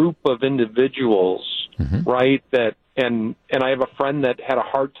group of individuals, mm-hmm. right, and I have a friend that had a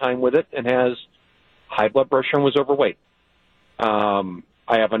hard time with it and has high blood pressure and was overweight.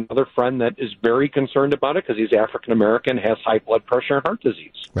 I have another friend that is very concerned about it because he's African American, has high blood pressure and heart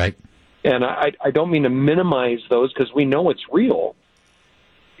disease. Right. And I don't mean to minimize those because we know it's real.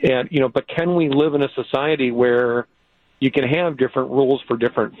 And, but can we live in a society where you can have different rules for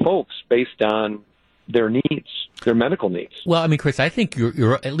different folks based on their needs, their medical needs? Well, I mean, Chris, I think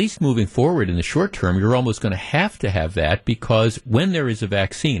you're at least moving forward in the short term. You're almost going to have that because when there is a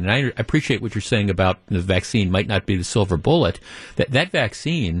vaccine, and I appreciate what you're saying about the vaccine might not be the silver bullet, that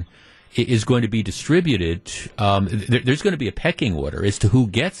vaccine is going to be distributed. There's going to be a pecking order as to who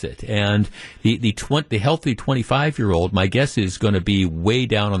gets it, and the healthy 25-year-old, my guess is going to be way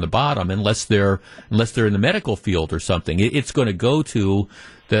down on the bottom unless they're in the medical field or something. It's going to go to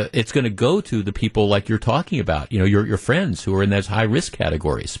the people like you're talking about, your friends who are in those high risk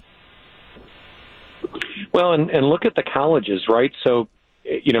categories. Well, and look at the colleges, right? So,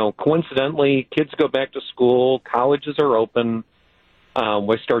 coincidentally, kids go back to school, colleges are open.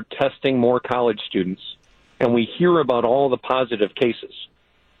 We start testing more college students, and we hear about all the positive cases.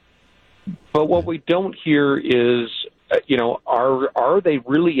 But what we don't hear is, are they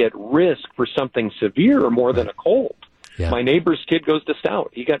really at risk for something severe or more than a cold? Yeah. My neighbor's kid goes to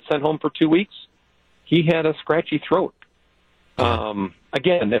Stout. He got sent home for 2 weeks. He had a scratchy throat.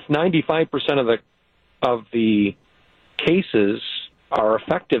 Again, if 95% of the cases are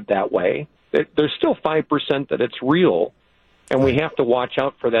effective that way, there's still 5% that it's real. And we have to watch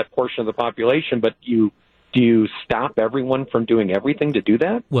out for that portion of the population. But do you stop everyone from doing everything to do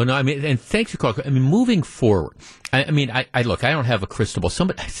that? Well, no, I mean, and thanks for calling. I mean, moving forward, I look, I don't have a crystal ball.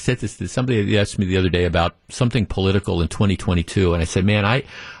 Somebody asked me the other day about something political in 2022, and I said, man, I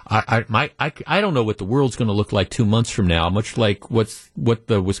don't know what the world's going to look like 2 months from now, much like what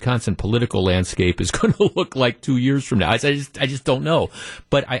the Wisconsin political landscape is going to look like 2 years from now. I just don't know.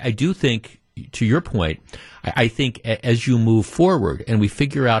 But I do think, to your point, I think as you move forward and we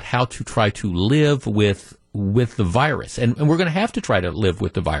figure out how to try to live with the virus, and we're going to have to try to live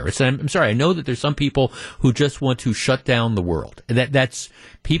with the virus. And I'm sorry, I know that there's some people who just want to shut down the world. That's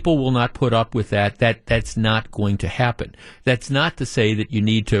people will not put up with that. That's not going to happen. That's not to say that you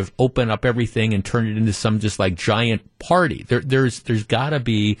need to open up everything and turn it into some just like giant party. There's got to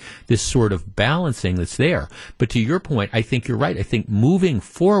be this sort of balancing that's there. But to your point, I think you're right. I think moving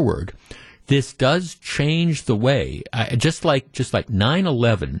forward, this does change the way, just like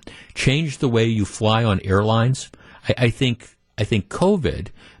 9/11 changed the way you fly on airlines. I think COVID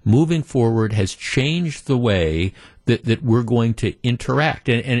moving forward has changed the way that we're going to interact,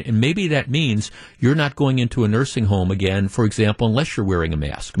 and maybe that means you're not going into a nursing home again, for example, unless you're wearing a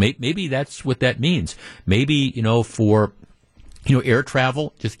mask. Maybe that's what that means. Maybe for air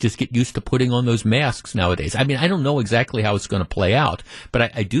travel, just get used to putting on those masks nowadays. I mean, I don't know exactly how it's going to play out,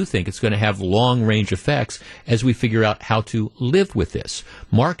 but I do think it's going to have long-range effects as we figure out how to live with this.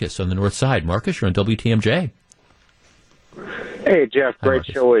 Marcus on the north side. Marcus, you're on WTMJ. Hey, Jeff. Great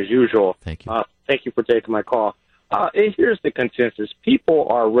show as usual. Thank you. Thank you for taking my call. Here's the consensus. People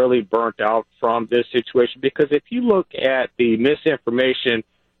are really burnt out from this situation because if you look at the misinformation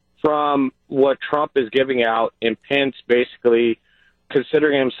from what Trump is giving out and Pence basically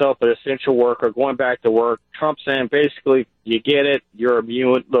considering himself an essential worker, going back to work, Trump saying basically, you get it, you're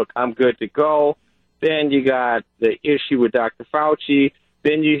immune, look, I'm good to go. Then you got the issue with Dr. Fauci.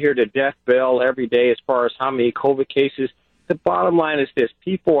 Then you hear the death bell every day as far as how many COVID cases. The bottom line is this,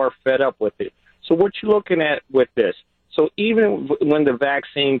 people are fed up with it. So what you're looking at with this, so even when the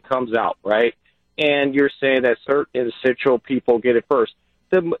vaccine comes out, right, and you're saying that certain essential people get it first,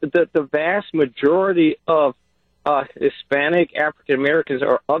 the vast majority of Hispanic, African Americans,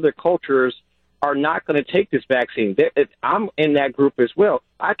 or other cultures are not going to take this vaccine. I'm in that group as well.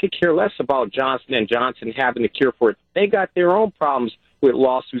 I could care less about Johnson & Johnson having the cure for it. They got their own problems with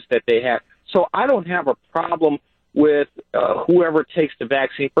lawsuits that they have. So I don't have a problem with whoever takes the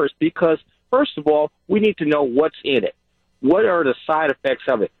vaccine first because, first of all, we need to know what's in it. What are the side effects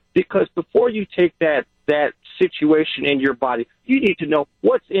of it? Because before you take that situation in your body, you need to know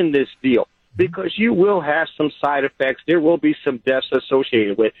what's in this deal because you will have some side effects. There will be some deaths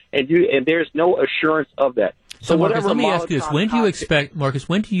associated with it, and there's no assurance of that. So Marcus, let me ask you this. When do you expect, Marcus,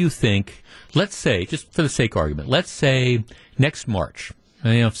 when do you think, let's say, just for the sake of argument, let's say next March,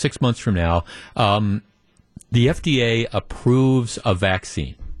 6 months from now, the FDA approves a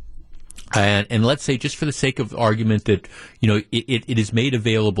vaccine. And let's say, just for the sake of argument, that it is made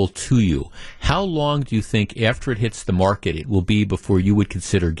available to you. How long do you think after it hits the market it will be before you would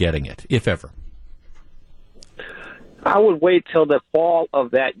consider getting it, if ever? I would wait till the fall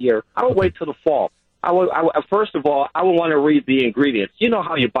of that year. I would wait till the fall. First of all, I would want to read the ingredients. You know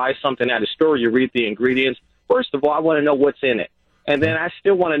how you buy something at a store, you read the ingredients. First of all, I want to know what's in it, and then I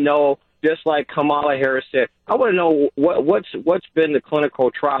still want to know. Just like Kamala Harris said, I want to know what's been the clinical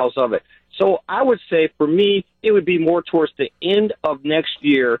trials of it. So I would say for me, it would be more towards the end of next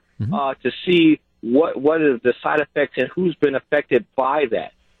year to see what is the side effects and who's been affected by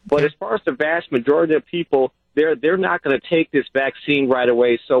that. But as far as the vast majority of people, they're not going to take this vaccine right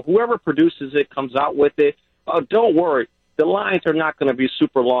away. So whoever produces it comes out with it. Don't worry, the lines are not going to be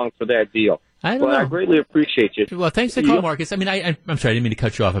super long for that deal. I don't know. I greatly appreciate you. Well, thanks for the call, Marcus. I mean, I'm sorry, I didn't mean to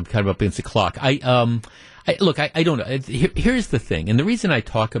cut you off. I'm kind of up against the clock. I don't know. Here's the thing, and the reason I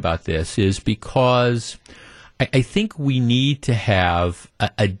talk about this is because I think we need to have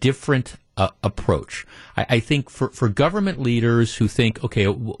a different approach. I think for government leaders who think, okay,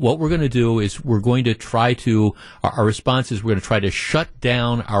 what we're going to do is we're going to try to, our response is we're going to try to shut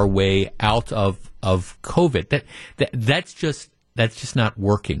down our way out of COVID. That's just not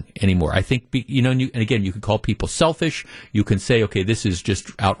working anymore. I think, and again, you can call people selfish. You can say, okay, this is just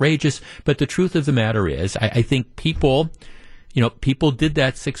outrageous. But the truth of the matter is, I think people did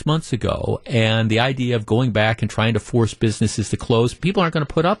that 6 months ago. And the idea of going back and trying to force businesses to close, people aren't going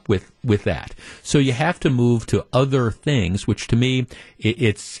to put up with that. So you have to move to other things, which to me,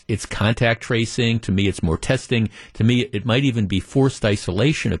 it's contact tracing. To me, it's more testing. To me, it might even be forced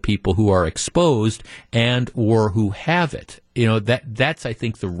isolation of people who are exposed and or who have it. That's, I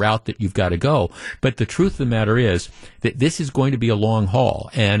think, the route that you've got to go. But the truth of the matter is that this is going to be a long haul,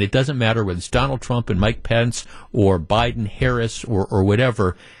 and it doesn't matter whether it's Donald Trump and Mike Pence or Biden, Harris, or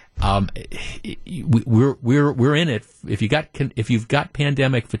whatever. We're in it. If you've got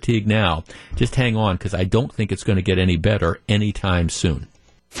pandemic fatigue now, just hang on, because I don't think it's going to get any better anytime soon.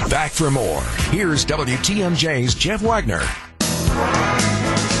 Back for more. Here's WTMJ's Jeff Wagner.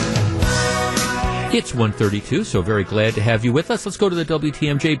 It's 1:32, so very glad to have you with us. Let's go to the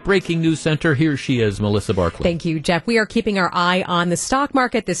WTMJ Breaking News Center. Here she is, Melissa Barkley. Thank you, Jeff. We are keeping our eye on the stock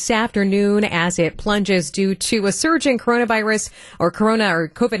market this afternoon as it plunges due to a surge in corona or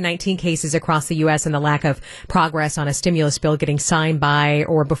COVID-19 cases across the U.S. and the lack of progress on a stimulus bill getting signed by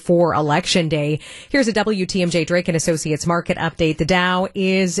or before Election Day. Here's a WTMJ Drake & Associates market update. The Dow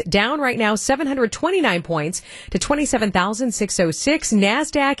is down right now 729 points to 27,606.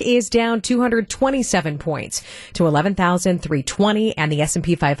 NASDAQ is down 220 27 points to 11,320, and the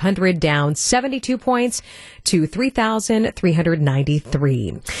S&P 500 down 72 points to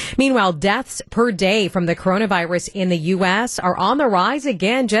 3,393. Meanwhile, deaths per day from the coronavirus in the U.S. are on the rise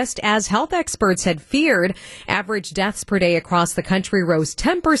again, just as health experts had feared. Average deaths per day across the country rose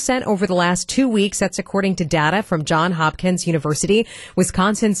 10% over the last 2 weeks. That's according to data from Johns Hopkins University.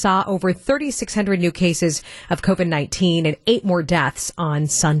 Wisconsin saw over 3,600 new cases of COVID-19 and 8 more deaths on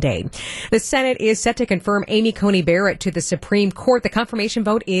Sunday. The Senate is set to confirm Amy Coney Barrett to the Supreme Court. The confirmation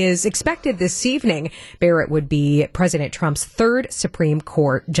vote is expected this evening. Barrett would be President Trump's third Supreme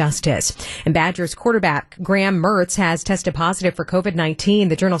Court justice. And Badgers quarterback Graham Mertz has tested positive for COVID-19.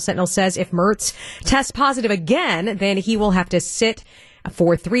 The Journal Sentinel says if Mertz tests positive again, then he will have to sit out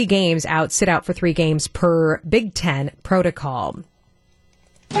for 3 games per Big Ten protocol.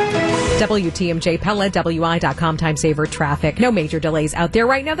 WTMJ Pella, WI.com time saver traffic. No major delays out there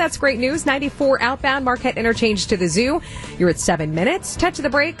right now. That's great news. 94 outbound Marquette interchange to the zoo. You're at 7 minutes. Touch of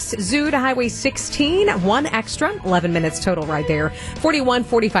the brakes. Zoo to Highway 16. 1 extra. 11 minutes total right there.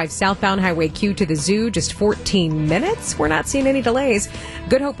 4145 southbound Highway Q to the zoo. Just 14 minutes. We're not seeing any delays.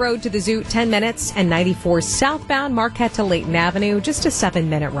 Good Hope Road to the zoo. 10 minutes. And 94 southbound Marquette to Layton Avenue. Just a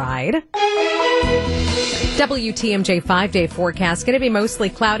 7-minute ride. WTMJ 5-day forecast. Going to be mostly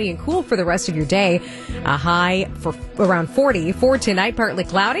cloudy and cool for the rest of your day. A high for around 40. For tonight, partly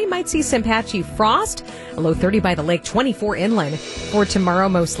cloudy. Might see some patchy frost. A low 30 by the lake, 24 inland. For tomorrow,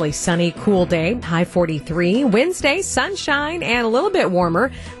 mostly sunny, cool day. High 43. Wednesday, sunshine and a little bit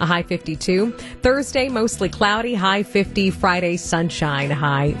warmer. A high 52. Thursday, mostly cloudy. High 50. Friday, sunshine.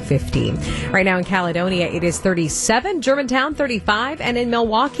 High 50. Right now in Caledonia, it is 37. Germantown, 35. And in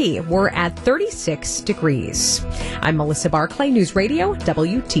Milwaukee, we're at 36 degrees. I'm Melissa Barclay, News Radio,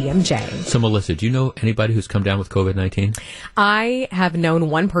 WTMJ. So, Melissa, do you know anybody who's come down with COVID-19? I have known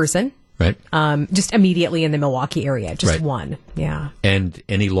one person. Right. Just immediately in the Milwaukee area. Just right. one. Yeah. And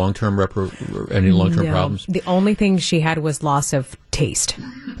any long-term problems? The only thing she had was loss of taste.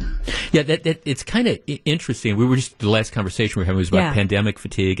 Yeah, that it's kind of interesting. We were just, the last conversation we were having was about pandemic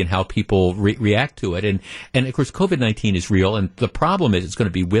fatigue and how people react to it. And of course, COVID-19 is real. And the problem is it's going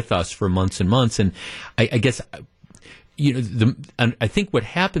to be with us for months and months. And I guess, I think what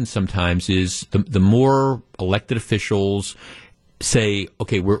happens sometimes is the more elected officials say,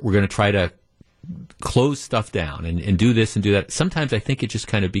 okay, we're going to try to close stuff down and do this and do that. Sometimes I think it just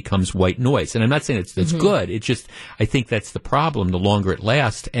kind of becomes white noise. And I'm not saying it's good. It's just, I think that's the problem the longer it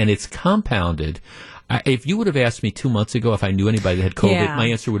lasts, and it's compounded. If you would have asked me 2 months ago if I knew anybody that had COVID, my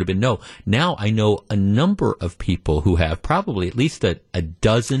answer would have been no. Now I know a number of people who have, probably at least a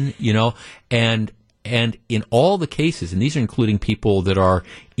dozen, and in all the cases, and these are including people that are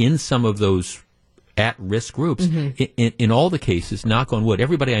in some of those at-risk groups, in all the cases, knock on wood,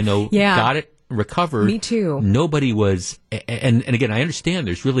 everybody I know got it, recovered. Me too. Nobody was, and again, I understand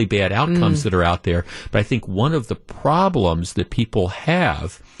there's really bad outcomes that are out there, but I think one of the problems that people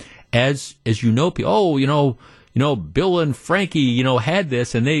have, as people, Bill and Frankie, had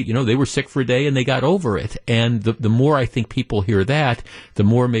this, and they were sick for a day and they got over it. And the more I think people hear that, the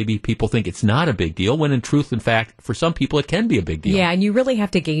more maybe people think it's not a big deal, when in truth, in fact, for some people, it can be a big deal. Yeah, and you really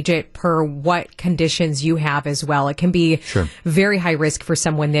have to gauge it per what conditions you have as well. It can be very high risk for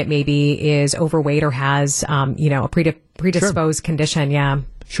someone that maybe is overweight or has, a predisposed condition. Yeah.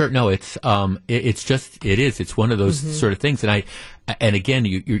 Sure. No, it's one of those sort of things. And again,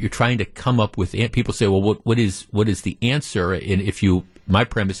 you're trying to come up with, people say, well, what is the answer? And my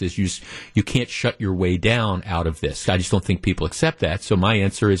premise is you can't shut your way down out of this. I just don't think people accept that. So my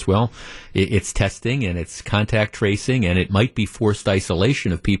answer is, well, it's testing and it's contact tracing, and it might be forced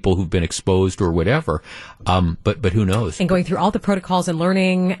isolation of people who've been exposed or whatever. But who knows? And going through all the protocols and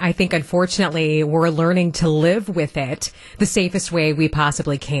learning, I think, unfortunately, we're learning to live with it the safest way we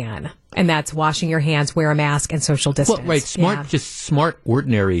possibly can. And that's washing your hands, wear a mask, and social distance. Well, right. Smart,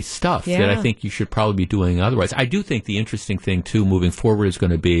 ordinary stuff that I think you should probably be doing otherwise. I do think the interesting thing, too, moving forward is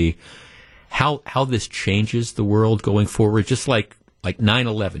going to be how this changes the world going forward, just like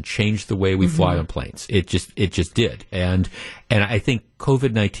 9/11 changed the way we fly on planes. It just did. And I think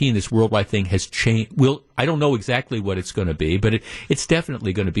COVID-19, this worldwide thing, has changed. I don't know exactly what it's going to be, but it's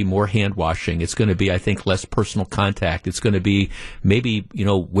definitely going to be more hand washing. It's going to be, I think, less personal contact. It's going to be maybe,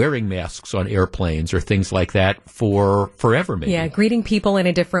 wearing masks on airplanes or things like that for forever, maybe. Yeah, greeting people in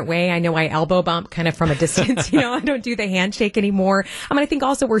a different way. I know I elbow bump kind of from a distance. I don't do the handshake anymore. I think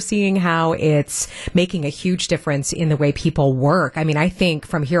also we're seeing how it's making a huge difference in the way people work. I think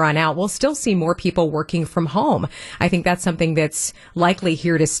from here on out, we'll still see more people working from home. I think that's something that's likely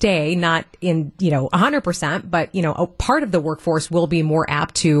here to stay, not in, 100%, but, a part of the workforce will be more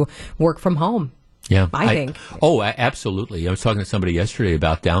apt to work from home. Yeah, I think. Absolutely. I was talking to somebody yesterday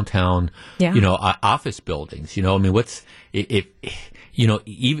about downtown, office buildings. I mean,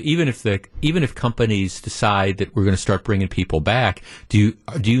 even if companies decide that we're going to start bringing people back, do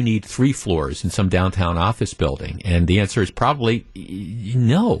you need 3 floors in some downtown office building? And the answer is probably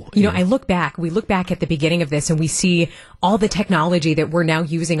no. We look back at the beginning of this and we see all the technology that we're now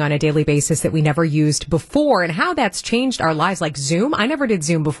using on a daily basis that we never used before and how that's changed our lives. Like Zoom. I never did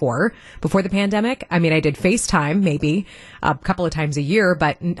Zoom before the pandemic. I mean, I did FaceTime maybe a couple of times a year,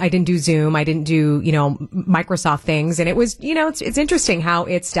 but I didn't do Zoom. I didn't do, Microsoft things. And it was, it's interesting how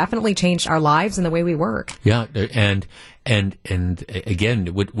it's definitely changed our lives and the way we work. Yeah. And again,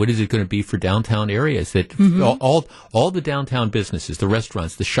 what is it going to be for downtown areas that all the downtown businesses, the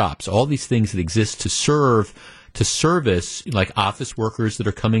restaurants, the shops, all these things that exist to service like office workers that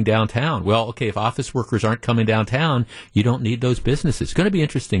are coming downtown. Well, okay, if office workers aren't coming downtown, you don't need those businesses. It's going to be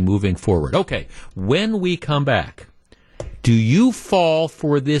interesting moving forward. Okay, when we come back, do you fall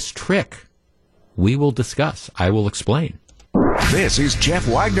for this trick? We will discuss. I will explain. This is Jeff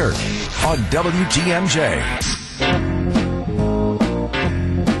Wagner on WTMJ.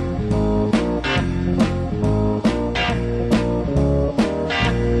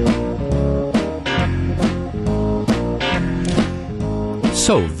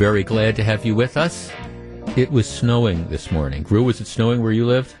 So very glad to have you with us. It was snowing this morning. Gru, was it snowing where you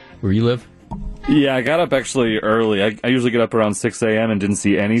live? Yeah, I got up actually early. I usually get up around 6 a.m. and didn't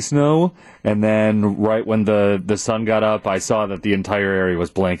see any snow. And then right when the sun got up, I saw that the entire area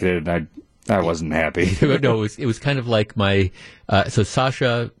was blanketed, and I wasn't happy. No, it was kind of like so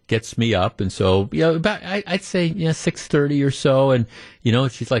Sasha gets me up, and so, about, I'd say, 6:30 or so, and,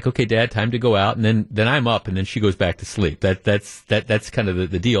 she's like, okay, Dad, time to go out, and then I'm up, and then she goes back to sleep. That's kind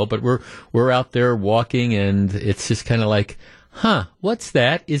of the deal, but we're out there walking, and it's just kind of like, what's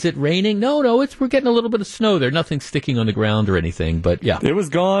that? Is it raining? No, we're getting a little bit of snow there. Nothing sticking on the ground or anything, but yeah. It was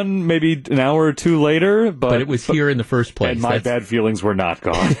gone maybe an hour or two later, but it was here in the first place. And my bad feelings were not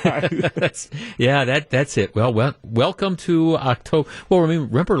gone. That's it. Well, welcome to October. Well,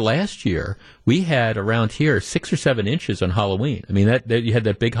 remember last year we had around here 6 or 7 inches on Halloween. I mean, that you had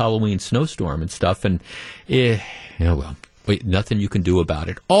that big Halloween snowstorm and stuff, and nothing you can do about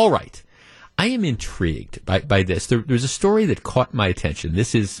it. All right. I am intrigued by this. There's a story that caught my attention.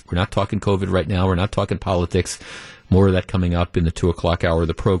 We're not talking COVID right now. We're not talking politics. More of that coming up in the 2:00 hour of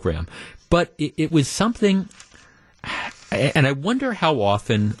the program. But it was something, and I wonder how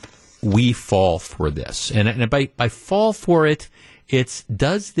often we fall for this. And by fall for it, it's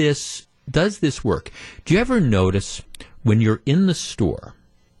does this work? Do you ever notice when you're in the store,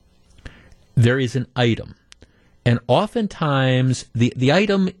 there is an item, and oftentimes the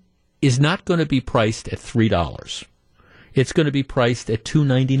item is not going to be priced at $3. It's going to be priced at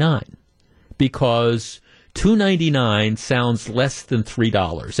 $2.99 because $2.99 sounds less than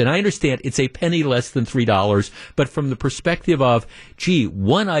 $3. And I understand it's a penny less than $3, but from the perspective of,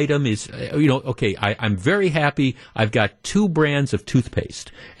 one item is, I'm very happy. I've got 2 brands of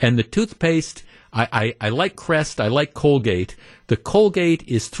toothpaste. And the toothpaste, I like Crest, I like Colgate. The Colgate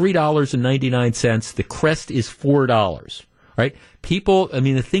is $3.99. The Crest is $4. Right? People,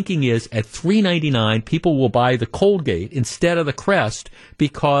 the thinking is at $3.99, people will buy the Colgate instead of the Crest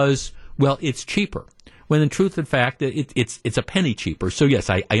because, it's cheaper. When in truth and fact, it's a penny cheaper. So yes,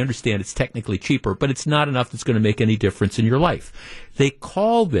 I understand it's technically cheaper, but it's not enough that's going to make any difference in your life. They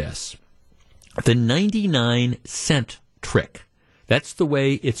call this the 99-cent trick. That's the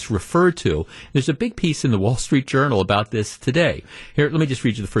way it's referred to. There's a big piece in the Wall Street Journal about this today. Here, let me just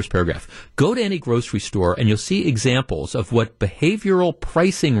read you the first paragraph. Go to any grocery store and you'll see examples of what behavioral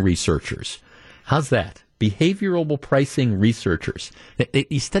pricing researchers, how's that? Behavioral pricing researchers,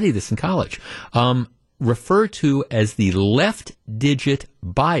 you study this in college, refer to as the left digit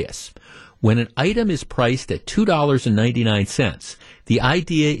bias. When an item is priced at $2.99, the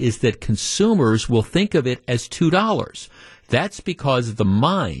idea is that consumers will think of it as $2. That's because the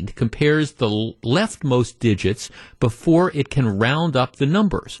mind compares the leftmost digits before it can round up the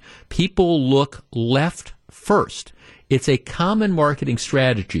numbers. People look left first. It's a common marketing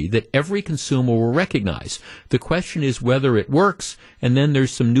strategy that every consumer will recognize. The question is whether it works, and then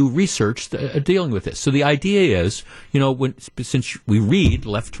there's some new research dealing with this. So the idea is, since we read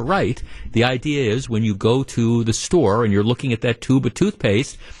left to right, the idea is when you go to the store and you're looking at that tube of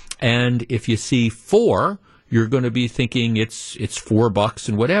toothpaste, and if you see 4, you're going to be thinking it's $4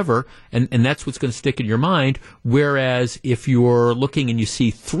 and whatever, and that's what's going to stick in your mind. Whereas if you're looking and you see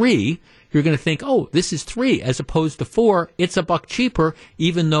 3, you're going to think, oh, this is $3 as opposed to $4. It's $1 cheaper,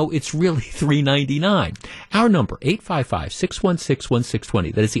 even though it's really $3.99. Our number,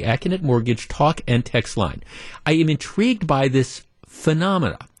 855-616-1620. That is the Acunet Mortgage talk and text line. I am intrigued by this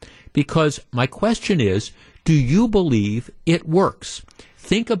phenomena because my question is, do you believe it works?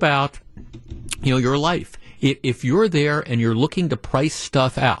 Think about, your life. If you're there and you're looking to price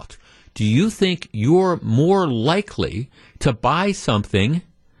stuff out, do you think you're more likely to buy something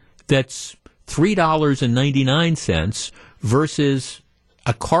that's $3.99 versus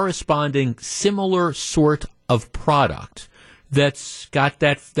a corresponding similar sort of product that's got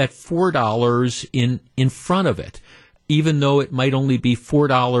that $4 in front of it, even though it might only be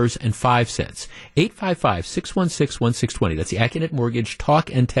 $4.05? 855-616-1620. That's the Acunet Mortgage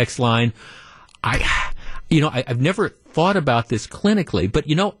talk and text line. I've never thought about this clinically, but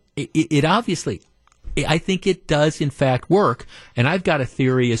it obviously, I think it does in fact work, and I've got a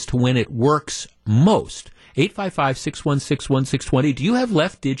theory as to when it works most. 855-616-1620. Do you have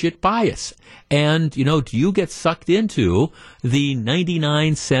left digit bias? And, do you get sucked into the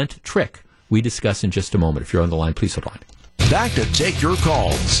 99-cent trick? We discuss in just a moment. If you're on the line, please hold on. Back to take your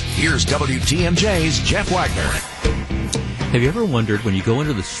calls. Here's WTMJ's Jeff Wagner. Have you ever wondered when you go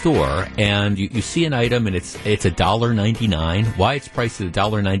into the store and you see an item and it's $1.99, why it's priced at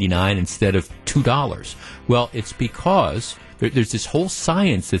 $1.99 instead of $2? Well, it's because there's this whole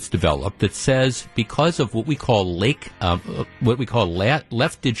science that's developed that says because of what we call left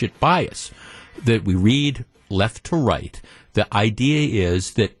digit bias, that we read left to right. The idea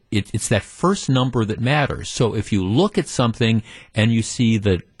is that it's that first number that matters. So if you look at something and you see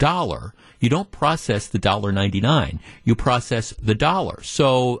the dollar, you don't process the $1.99. You process the dollar.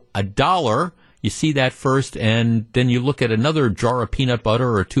 So $1, you see that first, and then you look at another jar of peanut butter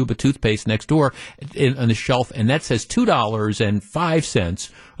or a tube of toothpaste next door on the shelf, and that says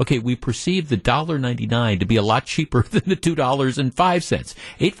 $2.05. Okay, we perceive the $1.99 to be a lot cheaper than the $2.05.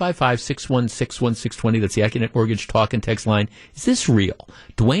 855-616-1620. That's the Acunet Mortgage talk and text line. Is this real?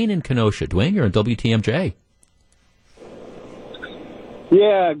 Dwayne in Kenosha. Dwayne, you're on WTMJ.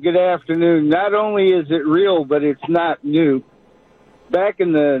 Yeah, good afternoon. Not only is it real, but it's not new. Back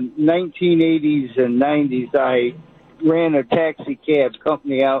in the 1980s and 90s, I ran a taxi cab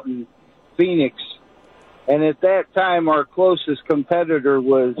company out in Phoenix. And at that time, our closest competitor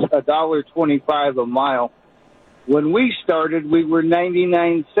was $1.25 a mile. When we started, we were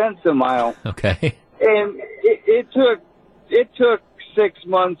 99 cents a mile. Okay. And it took 6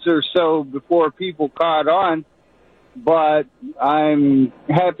 months or so before people caught on. But I'm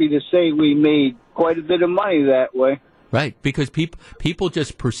happy to say we made quite a bit of money that way. Right, because people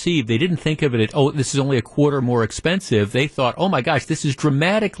just perceive, they didn't think of it as, this is only a quarter more expensive. They thought, oh my gosh, this is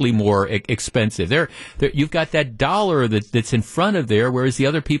dramatically more expensive. You've got that dollar that's in front of there, whereas the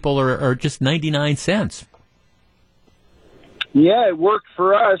other people are just 99 cents. Yeah, it worked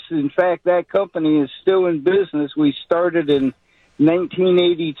for us. In fact, that company is still in business. We started in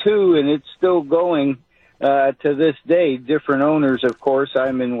 1982, and it's still going to this day. Different owners, of course.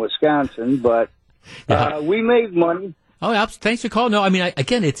 I'm in Wisconsin, but we made money. Oh, thanks for calling. No, I mean,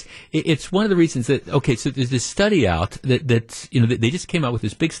 again, it's one of the reasons that, okay, so there's this study out that they just came out with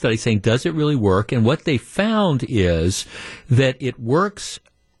this big study saying, does it really work? And what they found is that it works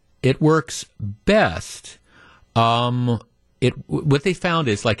best. What they found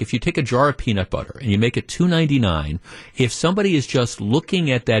is, like, if you take a jar of peanut butter and you make it $2.99, if somebody is just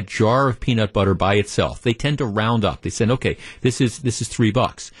looking at that jar of peanut butter by itself, they tend to round up. They say, okay, this is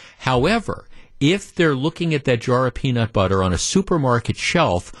 $3. However, if they're looking at that jar of peanut butter on a supermarket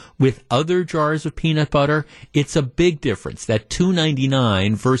shelf with other jars of peanut butter, it's a big difference. That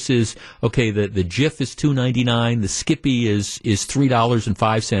 $2.99 versus, okay, the Jif is $2.99, the Skippy is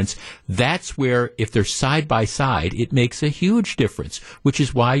 $3.05. That's where, if they're side by side, it makes a huge difference, which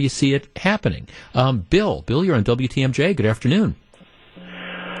is why you see it happening. Bill, you're on WTMJ. Good afternoon.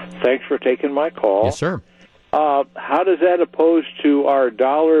 Thanks for taking my call. Yes, sir. How does that oppose to our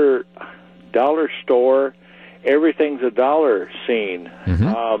dollar store, everything's a dollar scene?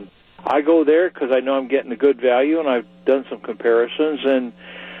 Mm-hmm. I go there because I know I'm getting a good value, and I've done some comparisons, and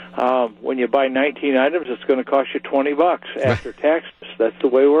when you buy 19 items, it's going to cost you $20 after taxes. That's the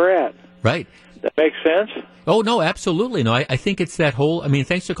way we're at. Right. That makes sense? Oh, no, absolutely. No, I think it's that whole,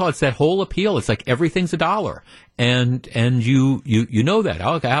 thanks for calling, it's that whole appeal. It's like everything's a dollar. And you know that.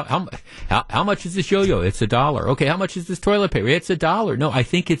 Okay, how much is this yo-yo? It's $1. Okay, how much is this toilet paper? It's $1. No, I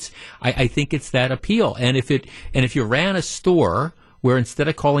think it's that appeal. And if you ran a store where instead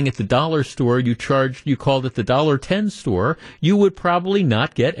of calling it the dollar store, you called it the $1.10 store, you would probably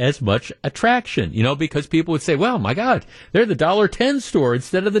not get as much attraction, because people would say, well, my God, they're the $1.10 store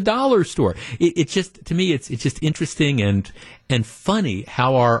instead of the dollar store. It's just, to me, it's just interesting and funny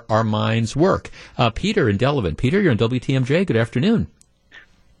how our minds work. Peter in Delavan. Peter, you're on WTMJ. Good afternoon.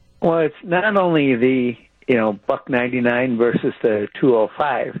 Well, it's not only the $1.99 versus the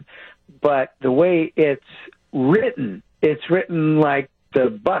 $2.05, but the way it's written like the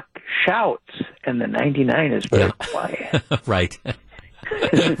buck shouts and the 99 is very quiet. Right.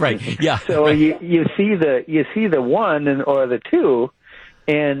 Right. Yeah. So you see the one or the two,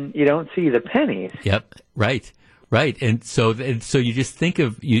 and you don't see the pennies. Yep. Right. Right, and so you just think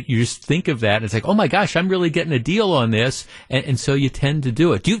of that, and it's like, oh my gosh, I'm really getting a deal on this, and so you tend to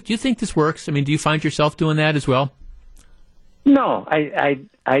do it. Do you think this works? I mean, do you find yourself doing that as well? No, I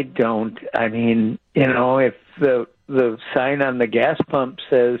don't. I mean, if the sign on the gas pump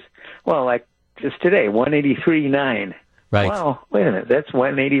says, well, like just today, 183.9. Right. Well, wait a minute, that's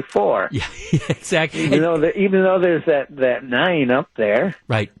 184. Yeah, exactly. Even though there's that 9 up there.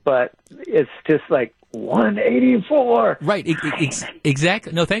 Right. But it's just like 184. Right,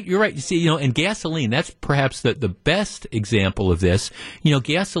 exactly. No, you're right. You see, and gasoline, that's perhaps the best example of this.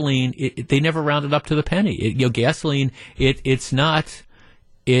 Gasoline, they never rounded up to the penny. Gasoline, it's not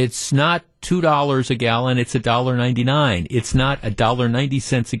 $2 a gallon, it's $1.99. It's not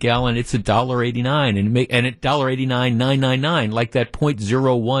 $1.90 a gallon, it's $1.89, and at $1.89.999, like that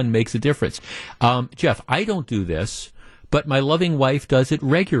 0.01 makes a difference. Jeff, I don't do this, but my loving wife does it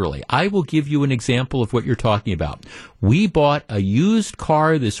regularly. I will give you an example of what you're talking about. We bought a used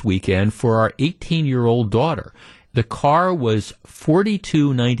car this weekend for our 18-year-old daughter. The car was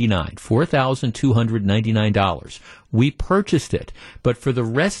 $4,299, $4,299. We purchased it, but for the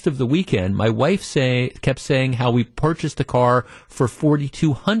rest of the weekend, my wife kept saying how we purchased a car for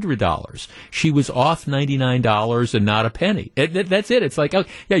 $4,200. She was off $99 and not a penny. That's it. It's like, oh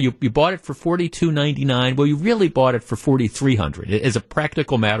yeah, you bought it for $4,299. Well, you really bought it for $4,300. As a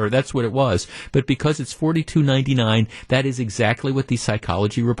practical matter, that's what it was. But because it's $4,299, that is exactly what these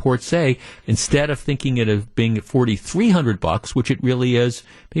psychology reports say. Instead of thinking it of being $4,300, which it really is,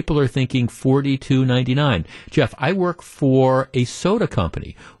 people are thinking $4,299. Jeff, I work for a soda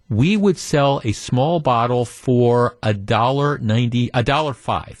company. We would sell a small bottle for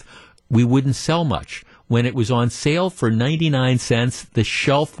 $1.05. We wouldn't sell much. When it was on sale for 99 cents, the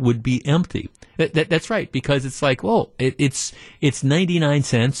shelf would be empty. That's right, because it's like, well, it's 99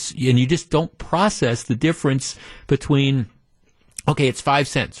 cents, and you just don't process the difference between, okay, it's 5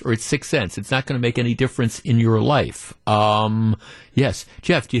 cents or it's 6 cents. It's not going to make any difference in your life. Yes.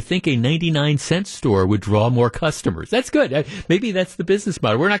 Jeff, do you think a 99-cent store would draw more customers? That's good. Maybe that's the business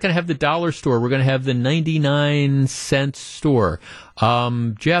model. We're not going to have the dollar store. We're going to have the 99-cent store.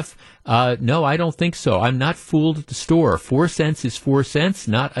 Jeff, no, I don't think so. I'm not fooled at the store. 4 cents is 4 cents,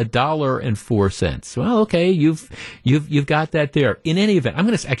 not $1.04. Well, okay, you've got that there. In any event, I'm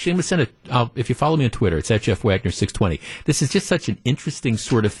going to send it. If you follow me on Twitter, it's at Jeff Wagner 620. This is just such an interesting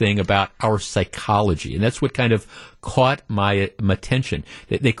sort of thing about our psychology, and that's what kind of caught my attention.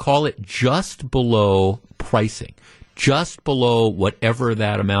 They call it just below pricing. Just below whatever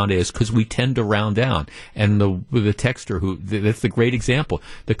that amount is, because we tend to round down. And the texter that's the great example.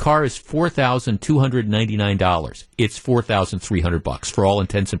 The car is $4,299. It's $4,300 for all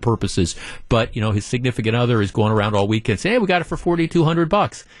intents and purposes. But his significant other is going around all weekend saying, "Hey, we got it for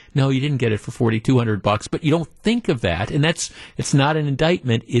 $4,200." No, you didn't get it for $4,200. But you don't think of that, and it's not an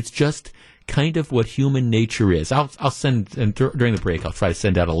indictment. It's just kind of what human nature is. I'll send, and during the break, I'll try to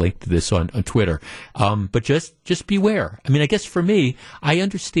send out a link to this on Twitter. But just beware. I mean, I guess for me, I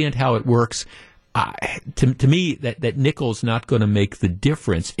understand how it works. To me, that nickel's not going to make the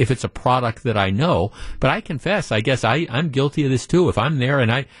difference if it's a product that I know. But I confess, I guess I'm guilty of this too. If I'm there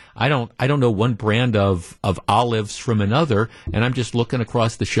and I don't know one brand of olives from another, and I'm just looking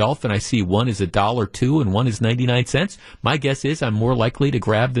across the shelf and I see one is $1.02 and one is 99 cents, my guess is I'm more likely to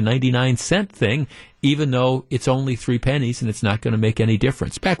grab the 99-cent thing, even though it's only 3 pennies and it's not going to make any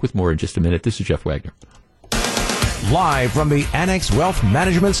difference. Back with more in just a minute. This is Jeff Wagner. Live from the Annex Wealth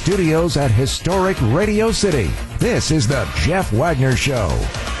Management Studios at historic Radio City, this is the Jeff Wagner Show.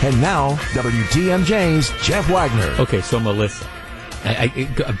 And now, WTMJ's Jeff Wagner. Okay, so Melissa,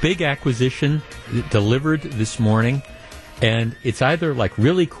 a big acquisition delivered this morning, and it's either like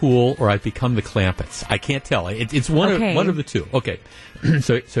really cool or I've become the Clampetts. I can't tell. It's one of the two. Okay,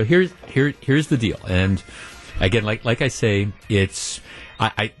 so here's the deal. And again, like I say, it's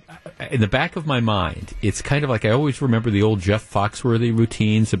I in the back of my mind, it's kind of like I always remember the old Jeff Foxworthy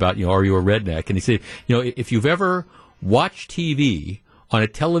routines about, are you a redneck? And he said, if you've ever watch TV on a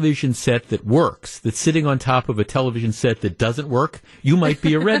television set that works, that's sitting on top of a television set that doesn't work, you might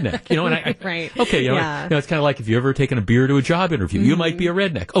be a redneck. You know, and right. Okay, you know, it's kind of like if you ever taken a beer to a job interview, you might be a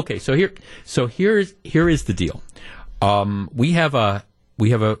redneck. Okay, so here is the deal. We have a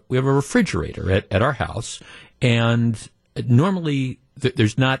refrigerator at our house, and normally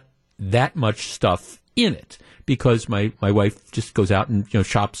there's not that much stuff in it because my wife just goes out and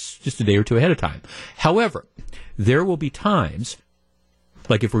shops just a day or two ahead of time. However, there will be times,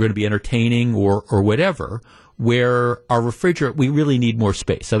 like if we're going to be entertaining or whatever, where our refrigerator, we really need more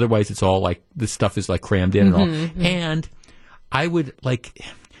space. Otherwise, it's all like, this stuff is like crammed in and all. Mm-hmm. And I would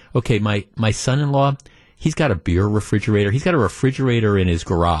my son-in-law, he's got a beer refrigerator. He's got a refrigerator in his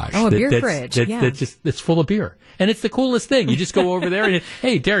garage. Oh, a beer fridge. That's full of beer. And it's the coolest thing. You just go over there and,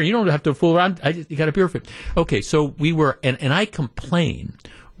 hey, Darren, you don't have to fool around. You got a beer fridge. Okay, so we were, and I complain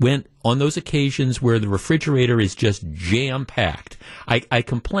when, on those occasions where the refrigerator is just jam-packed, I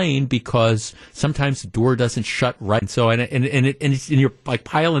complain because sometimes the door doesn't shut right. So, and you're like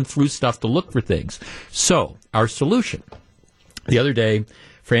piling through stuff to look for things. So, our solution, the other day,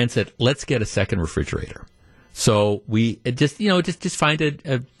 Fran said, let's get a second refrigerator. So we just find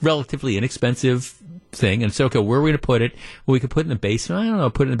a relatively inexpensive thing and say, okay, where are we going to put it? Well, we could put it in the basement. I don't know,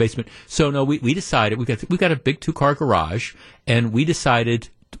 put it in the basement. So no, we decided we've got a big 2-car garage, and we decided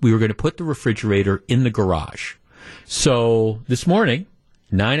we were going to put the refrigerator in the garage. So this morning,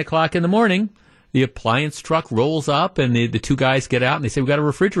 9:00 in the morning, the appliance truck rolls up, and the two guys get out, and they say, we got a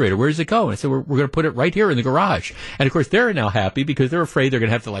refrigerator. Where does it go? And I said, we're going to put it right here in the garage. And, of course, they're now happy because they're afraid they're going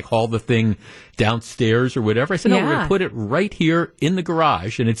to have to, haul the thing downstairs or whatever. I said, no, we're going to put it right here in the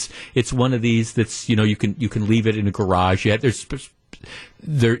garage. And it's one of these that's, you can leave it in a garage. Yeah, the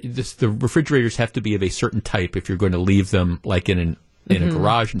refrigerators have to be of a certain type if you're going to leave them, in a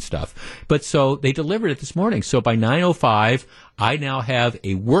garage and stuff. But so they delivered it this morning. So by 9:05, I now have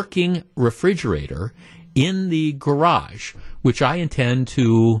a working refrigerator in the garage, which I intend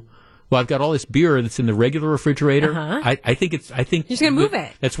to. Well, I've got all this beer that's in the regular refrigerator. I think you're just going to move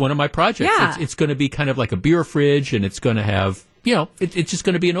it. That's one of my projects. Yeah. It's going to be kind of like a beer fridge, and it's going to have. It's just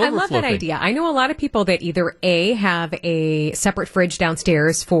going to be an overflow I love that thing. idea. I know a lot of people that either A, have a separate fridge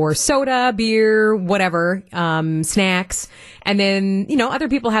downstairs for soda, beer, whatever, snacks, and then, other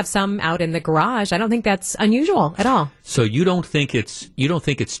people have some out in the garage. I don't think that's unusual at all. So you don't think it's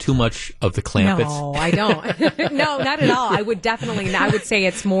too much of the Clampets? No, I don't. No, not at all. I would definitely, I would say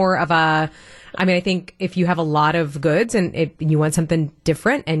it's more of I think if you have a lot of goods and you want something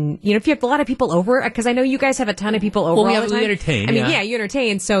different, and if you have a lot of people over, because I know you guys have a ton of people over all the time. We entertain. You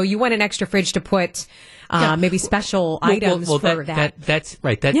entertain, so you want an extra fridge to put maybe special items for that. That's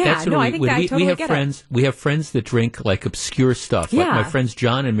right. That's what I think I totally get it. We have friends that drink obscure stuff. Like my friends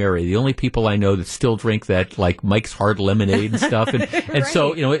John and Mary, the only people I know that still drink that Mike's Hard Lemonade and stuff. And right.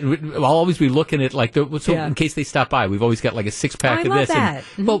 So I'll always be looking at in case they stop by, we've always got a 6-pack of this. That.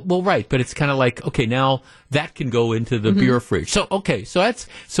 And, well, right, but it's kind of okay, now that can go into the beer fridge. So I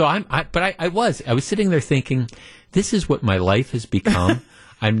was sitting there thinking, this is what my life has become.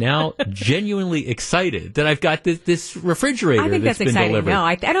 I'm now genuinely excited that I've got this refrigerator. I think that's been exciting. delivered. No,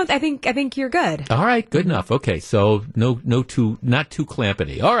 I think you're good. All right, good enough. Okay, so not too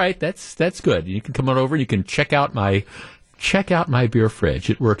clampety. All right, that's good. You can come on over and you can check out my beer fridge.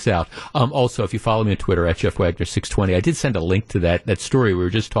 It works out. Also, if you follow me on Twitter at Jeff Wagner 620, I did send a link to that story we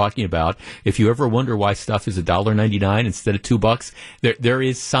were just talking about. If you ever wonder why stuff is $1.99 instead of $2, there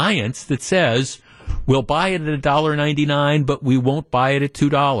is science that says we'll buy it at $1.99, but we won't buy it at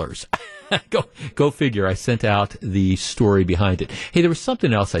 $2. Go figure. I sent out the story behind it. Hey, there was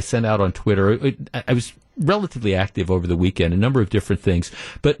something else I sent out on Twitter. I was relatively active over the weekend, a number of different things,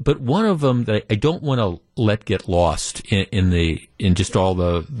 but one of them that I don't want to let get lost in just all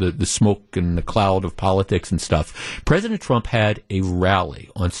the smoke and the cloud of politics and stuff. President Trump had a rally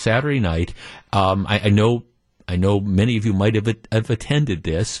on Saturday night. I know many of you might have attended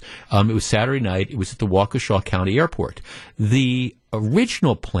this. It was Saturday night. It was at the Waukesha County Airport. The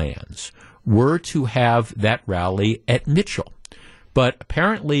original plans were to have that rally at Mitchell. But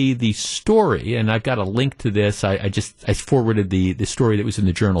apparently the story, and I've got a link to this, I forwarded the story that was in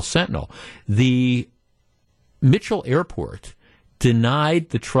the Journal Sentinel. The Mitchell Airport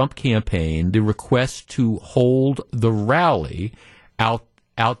denied the Trump campaign the request to hold the rally out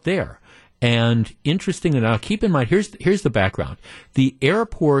there. And interesting enough, keep in mind, here's the background. The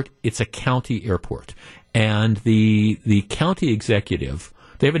airport, it's a county airport. And the county executive,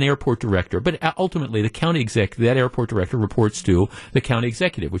 they have an airport director, but ultimately the county executive, that airport director reports to the county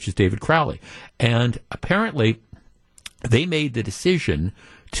executive, which is David Crowley. And apparently they made the decision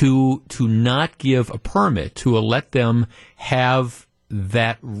to not give a permit to let them have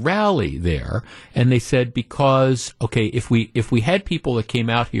that rally there. And they said, because, okay, if we had people that came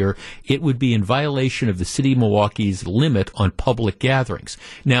out here, it would be in violation of the city of Milwaukee's limit on public gatherings.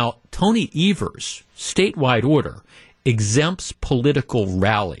 Now, Tony Evers' statewide order exempts political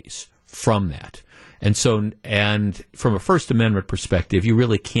rallies from that. And so, and from a First Amendment perspective, you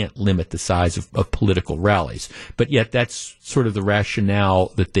really can't limit the size of political rallies. But yet that's sort of the rationale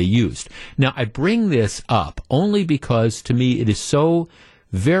that they used. Now, I bring this up only because, to me, it is so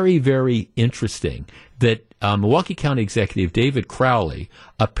very, very interesting that Milwaukee County Executive David Crowley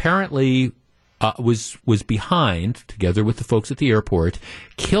apparently was behind, together with the folks at the airport,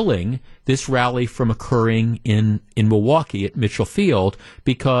 killing this rally from occurring in Milwaukee at Mitchell Field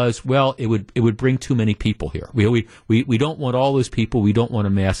because, well, it would bring too many people here. We don't want all those people. We don't want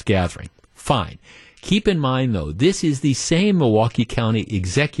a mass gathering. Fine. Keep in mind, though, this is the same Milwaukee County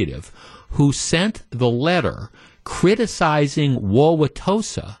executive who sent the letter criticizing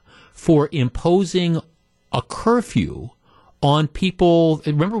Wauwatosa for imposing a curfew on people.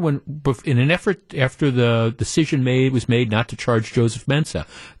 Remember when, in an effort after the decision was made not to charge Joseph Mensah,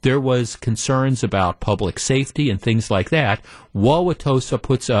 there was concerns about public safety and things like that. Wauwatosa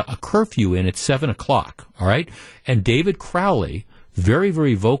puts a curfew in at 7:00. All right, and David Crowley very,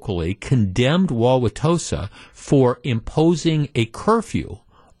 very vocally condemned Wauwatosa for imposing a curfew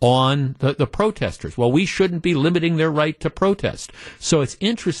on the protesters. Well, we shouldn't be limiting their right to protest. So it's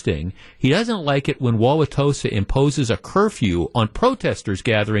interesting. He doesn't like it when Wauwatosa imposes a curfew on protesters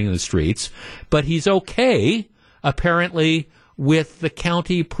gathering in the streets, but he's okay, apparently, with the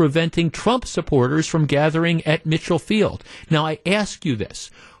county preventing Trump supporters from gathering at Mitchell Field. Now, I ask you this.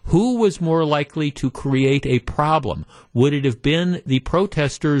 Who was more likely to create a problem? Would it have been the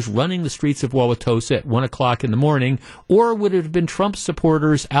protesters running the streets of Wauwatosa at 1:00 in the morning, or would it have been Trump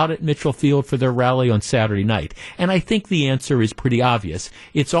supporters out at Mitchell Field for their rally on Saturday night? And I think the answer is pretty obvious.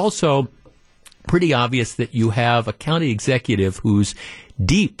 It's also pretty obvious that you have a county executive who's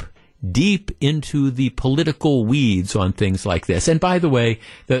deep into the political weeds on things like this. And by the way,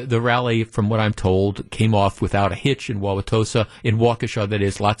 the rally, from what I'm told, came off without a hitch in Wauwatosa, in Waukesha, that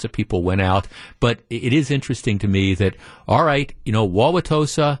is. Lots of people went out. But it is interesting to me that, all right,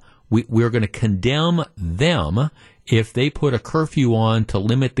 Wauwatosa, we're going to condemn them if they put a curfew on to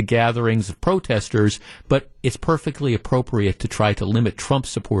limit the gatherings of protesters, but it's perfectly appropriate to try to limit Trump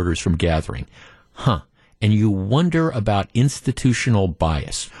supporters from gathering. And you wonder about institutional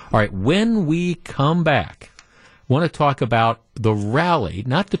bias. All right, when we come back, I want to talk about the rally,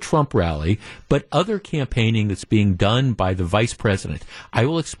 not the Trump rally, but other campaigning that's being done by the vice president. I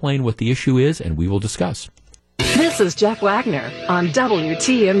will explain what the issue is, and we will discuss. This is Jeff Wagner on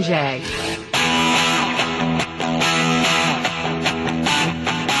WTMJ.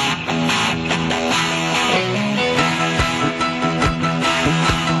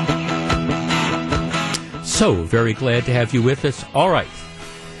 So, very glad to have you with us. All right.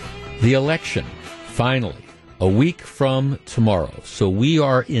 The election, finally, a week from tomorrow. So we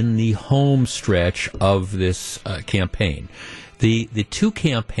are in the home stretch of this campaign. The two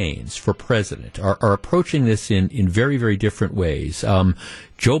campaigns for president are approaching this in very, very different ways.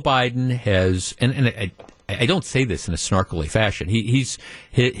 Joe Biden has, and I don't say this in a snarkily fashion,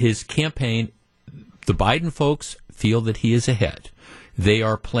 his campaign, the Biden folks feel that he is ahead. They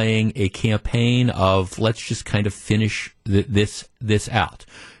are playing a campaign of, let's just kind of finish this out.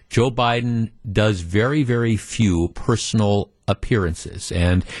 Joe Biden does very, very few personal appearances,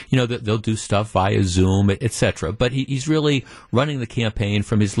 and they'll do stuff via Zoom, etc. But he's really running the campaign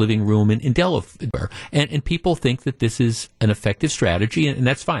from his living room in Delaware, and people think that this is an effective strategy, and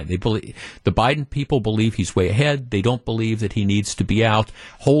that's fine. They believe, the Biden people believe he's way ahead. They don't believe that he needs to be out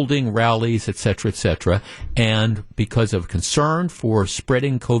holding rallies, etc., etc. And because of concern for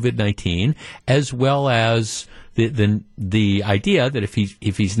spreading COVID-19, as well as the idea that if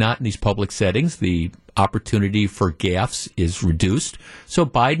he's not in these public settings, the opportunity for gaffes is reduced. So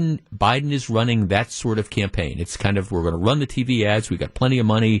Biden is running that sort of campaign. It's kind of, we're going to run the TV ads, we've got plenty of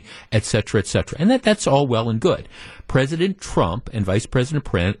money, et cetera, et cetera. And that's all well and good. President Trump and Vice President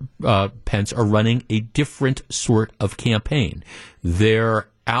Pence are running a different sort of campaign. They're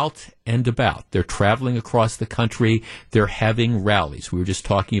out and about. They're traveling across the country. They're having rallies. We were just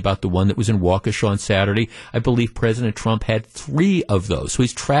talking about the one that was in Waukesha on Saturday. I believe President Trump had 3 of those. So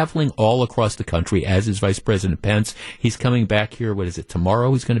he's traveling all across the country, as is Vice President Pence. He's coming back here,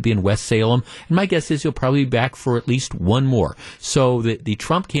 tomorrow? He's going to be in West Salem. And my guess is he'll probably be back for at least one more. So the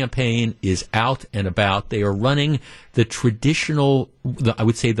Trump campaign is out and about. They are running the traditional, I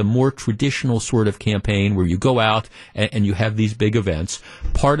would say the more traditional sort of campaign where you go out and you have these big events.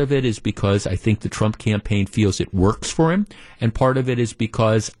 Part of it is because I think the Trump campaign feels it works for him, and part of it is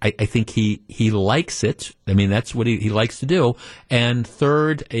because I think he likes it. I mean, that's what he likes to do. And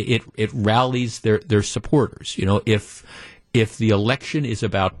third, it rallies their supporters. You know, if the election is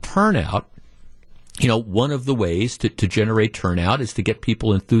about turnout, you know, one of the ways to generate turnout is to get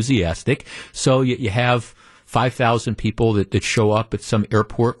people enthusiastic. So you have 5,000 people that show up at some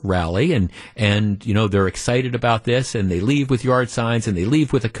airport rally and, you know, they're excited about this, and they leave with yard signs, and they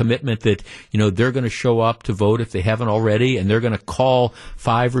leave with a commitment that, you know, they're going to show up to vote if they haven't already, and they're going to call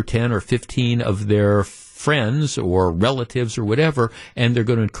 5 or 10 or 15 of their friends or relatives or whatever, and they're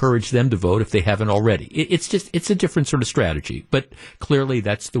going to encourage them to vote if they haven't already. It's a different sort of strategy, but clearly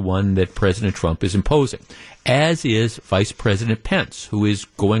that's the one that President Trump is imposing, as is Vice President Pence, who is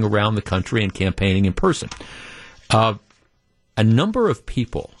going around the country and campaigning in person. A number of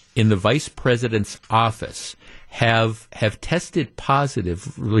people in the vice president's office have tested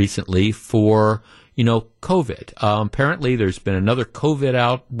positive recently for, you know, COVID. Apparently there's been another COVID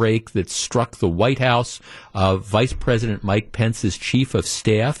outbreak that struck the White House. Vice President Mike Pence's chief of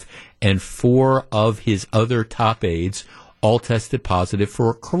staff and 4 of his other top aides all tested positive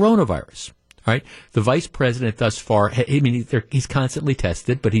for coronavirus. All right. The vice president thus far, I mean, he's constantly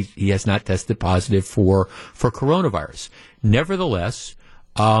tested, but he has not tested positive for coronavirus. Nevertheless,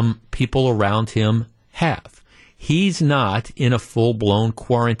 people around him have. He's not in a full-blown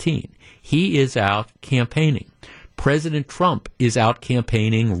quarantine. He is out campaigning. President Trump is out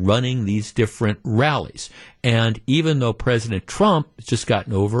campaigning, running these different rallies. And even though President Trump has just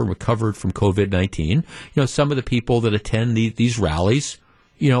gotten over and recovered from COVID-19, you know, some of the people that attend these rallies,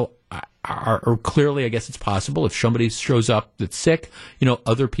 you know, are clearly, I guess it's possible, if somebody shows up that's sick, you know,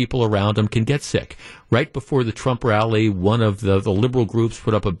 other people around them can get sick. Right before the Trump rally, one of the liberal groups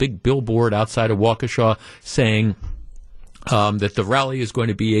put up a big billboard outside of Waukesha saying that the rally is going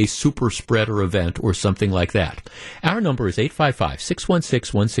to be a super spreader event or something like that. Our number is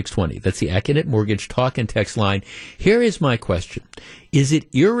 855-616-1620. That's the Accunet Mortgage talk and text line. Here is my question. Is it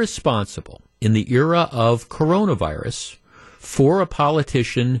irresponsible in the era of coronavirus for a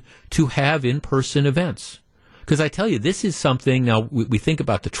politician to have in-person events? Because I tell you, this is something, now we think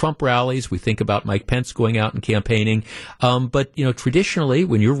about the Trump rallies, we think about Mike Pence going out and campaigning, but, you know, traditionally,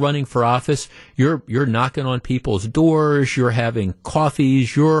 when you're running for office, you're knocking on people's doors, you're having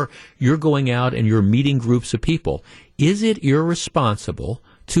coffees, you're going out and you're meeting groups of people. Is it irresponsible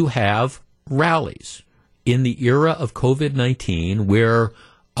to have rallies in the era of COVID-19 where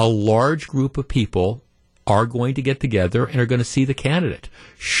a large group of people are going to get together and are going to see the candidate?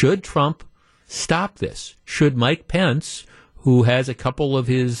 Should Trump stop this? Should Mike Pence, who has a couple of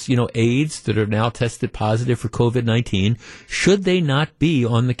his, you know, aides that are now tested positive for COVID-19, should they not be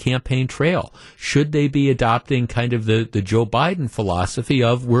on the campaign trail? Should they be adopting kind of the Joe Biden philosophy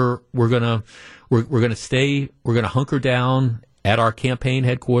of we're going to hunker down at our campaign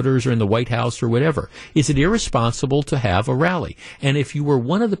headquarters or in the White House or whatever? Is it irresponsible to have a rally? And if you were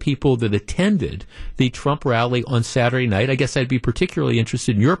one of the people that attended the Trump rally on Saturday night, I guess I'd be particularly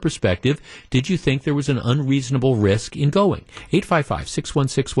interested in your perspective. Did you think there was an unreasonable risk in going?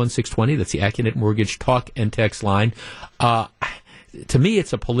 855-616-1620. That's the Accunet Mortgage talk and text line. To me,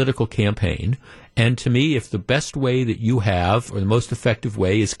 it's a political campaign. And to me, if the best way that you have, or the most effective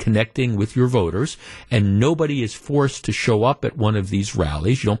way, is connecting with your voters, and nobody is forced to show up at one of these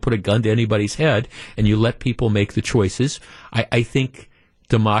rallies, you don't put a gun to anybody's head, and you let people make the choices, I think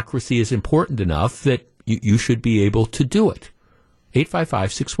democracy is important enough that you should be able to do it.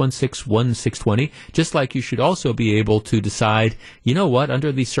 855-616-1620, just like you should also be able to decide, you know what,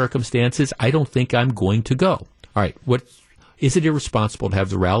 under these circumstances, I don't think I'm going to go. All right, is it irresponsible to have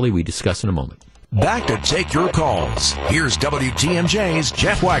the rally? We discuss in a moment. Back to take your calls. Here's WTMJ's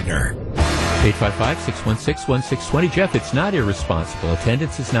Jeff Wagner. 855-616-1620. Jeff, it's not irresponsible.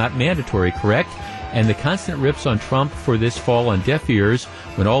 Attendance is not mandatory, correct? And the constant rips on Trump for this fall on deaf ears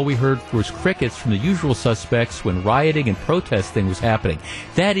when all we heard was crickets from the usual suspects when rioting and protesting was happening.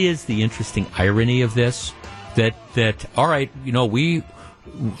 That is the interesting irony of this, that all right, you know,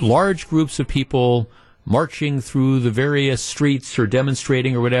 large groups of people marching through the various streets or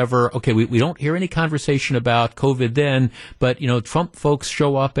demonstrating or whatever. Okay, we don't hear any conversation about COVID then, but, Trump folks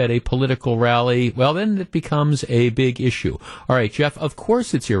show up at a political rally. Well, then it becomes a big issue. All right, Jeff, of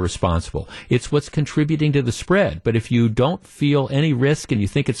course it's irresponsible. It's what's contributing to the spread. But if you don't feel any risk and you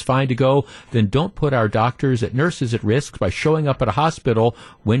think it's fine to go, then don't put our doctors and nurses at risk by showing up at a hospital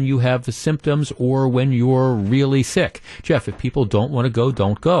when you have the symptoms or when you're really sick. Jeff, if people don't want to go,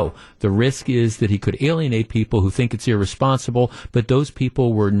 don't go. The risk is that he could alienate people who think it's irresponsible, but those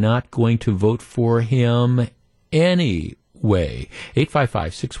people were not going to vote for him anyway.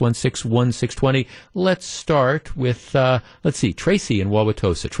 855-616-1620. Let's start with, Tracy in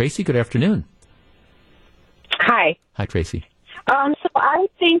Wauwatosa. Tracy, good afternoon. Hi. Hi, Tracy. So I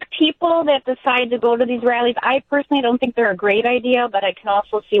think people that decide to go to these rallies, I personally don't think they're a great idea, but I can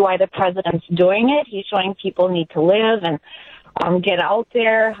also see why the president's doing it. He's showing people need to live and get out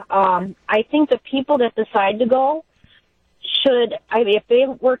there. I think the people that decide to go if they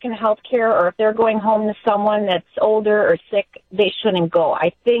work in healthcare or if they're going home to someone that's older or sick, they shouldn't go.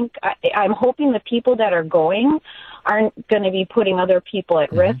 I'm hoping the people that are going aren't going to be putting other people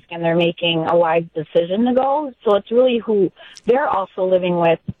at risk and they're making a wise decision to go. So it's really who they're also living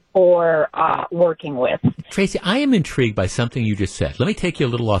with or working with. Tracy, I am intrigued by something you just said. Let me take you a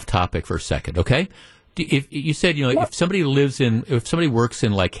little off topic for a second, okay? If you said, if somebody works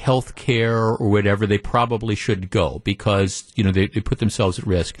in like health care or whatever, they probably should go because, they put themselves at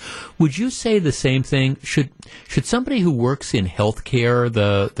risk. Would you say the same thing? Should somebody who works in health care,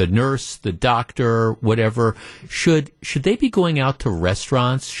 the nurse, the doctor, whatever, should they be going out to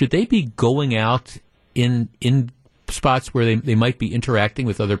restaurants? Should they be going out in spots where they might be interacting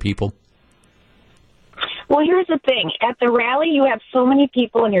with other people? Well, here's the thing. At the rally, you have so many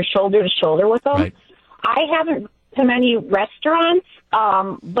people and you're shoulder to shoulder with them. Right. I haven't to many restaurants,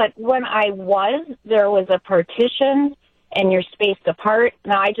 but when I was, there was a partition and you're spaced apart.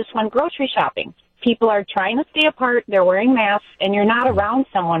 Now, I just went grocery shopping. People are trying to stay apart. They're wearing masks, and you're not around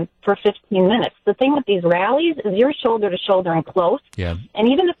someone for 15 minutes. The thing with these rallies is you're shoulder to shoulder and close. Yeah. And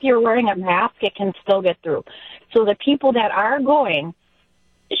even if you're wearing a mask, it can still get through. So the people that are going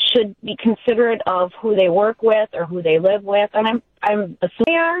should be considerate of who they work with or who they live with, and I'm assuming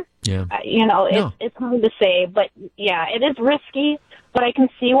they are. Yeah. It's hard to say, but yeah, it is risky. But I can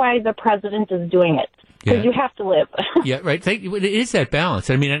see why the president is doing it because you have to live. Yeah, right. It is that balance.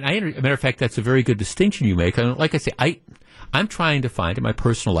 I mean, matter of fact, that's a very good distinction you make. Like I say, I'm trying to find in my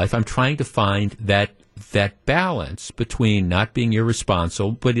personal life. I'm trying to find that balance between not being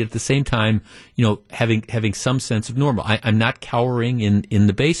irresponsible, but at the same time, having some sense of normal. I'm not cowering in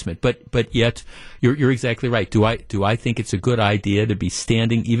the basement, but yet you're exactly right. Do I think it's a good idea to be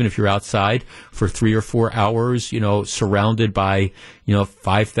standing, even if you're outside, for 3 or 4 hours, surrounded by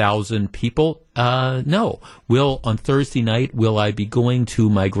 5,000 people? No. On Thursday night, will I be going to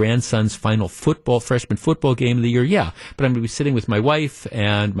my grandson's final freshman football game of the year? Yeah. But I'm going to be sitting with my wife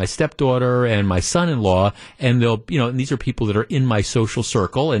and my stepdaughter and my son-in-law, and and these are people that are in my social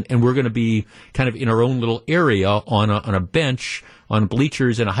circle, and we're going to be kind of in our own little area on a bench, on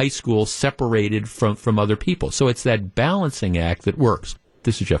bleachers in a high school, separated from other people. So it's that balancing act that works.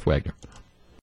 This is Jeff Wagner.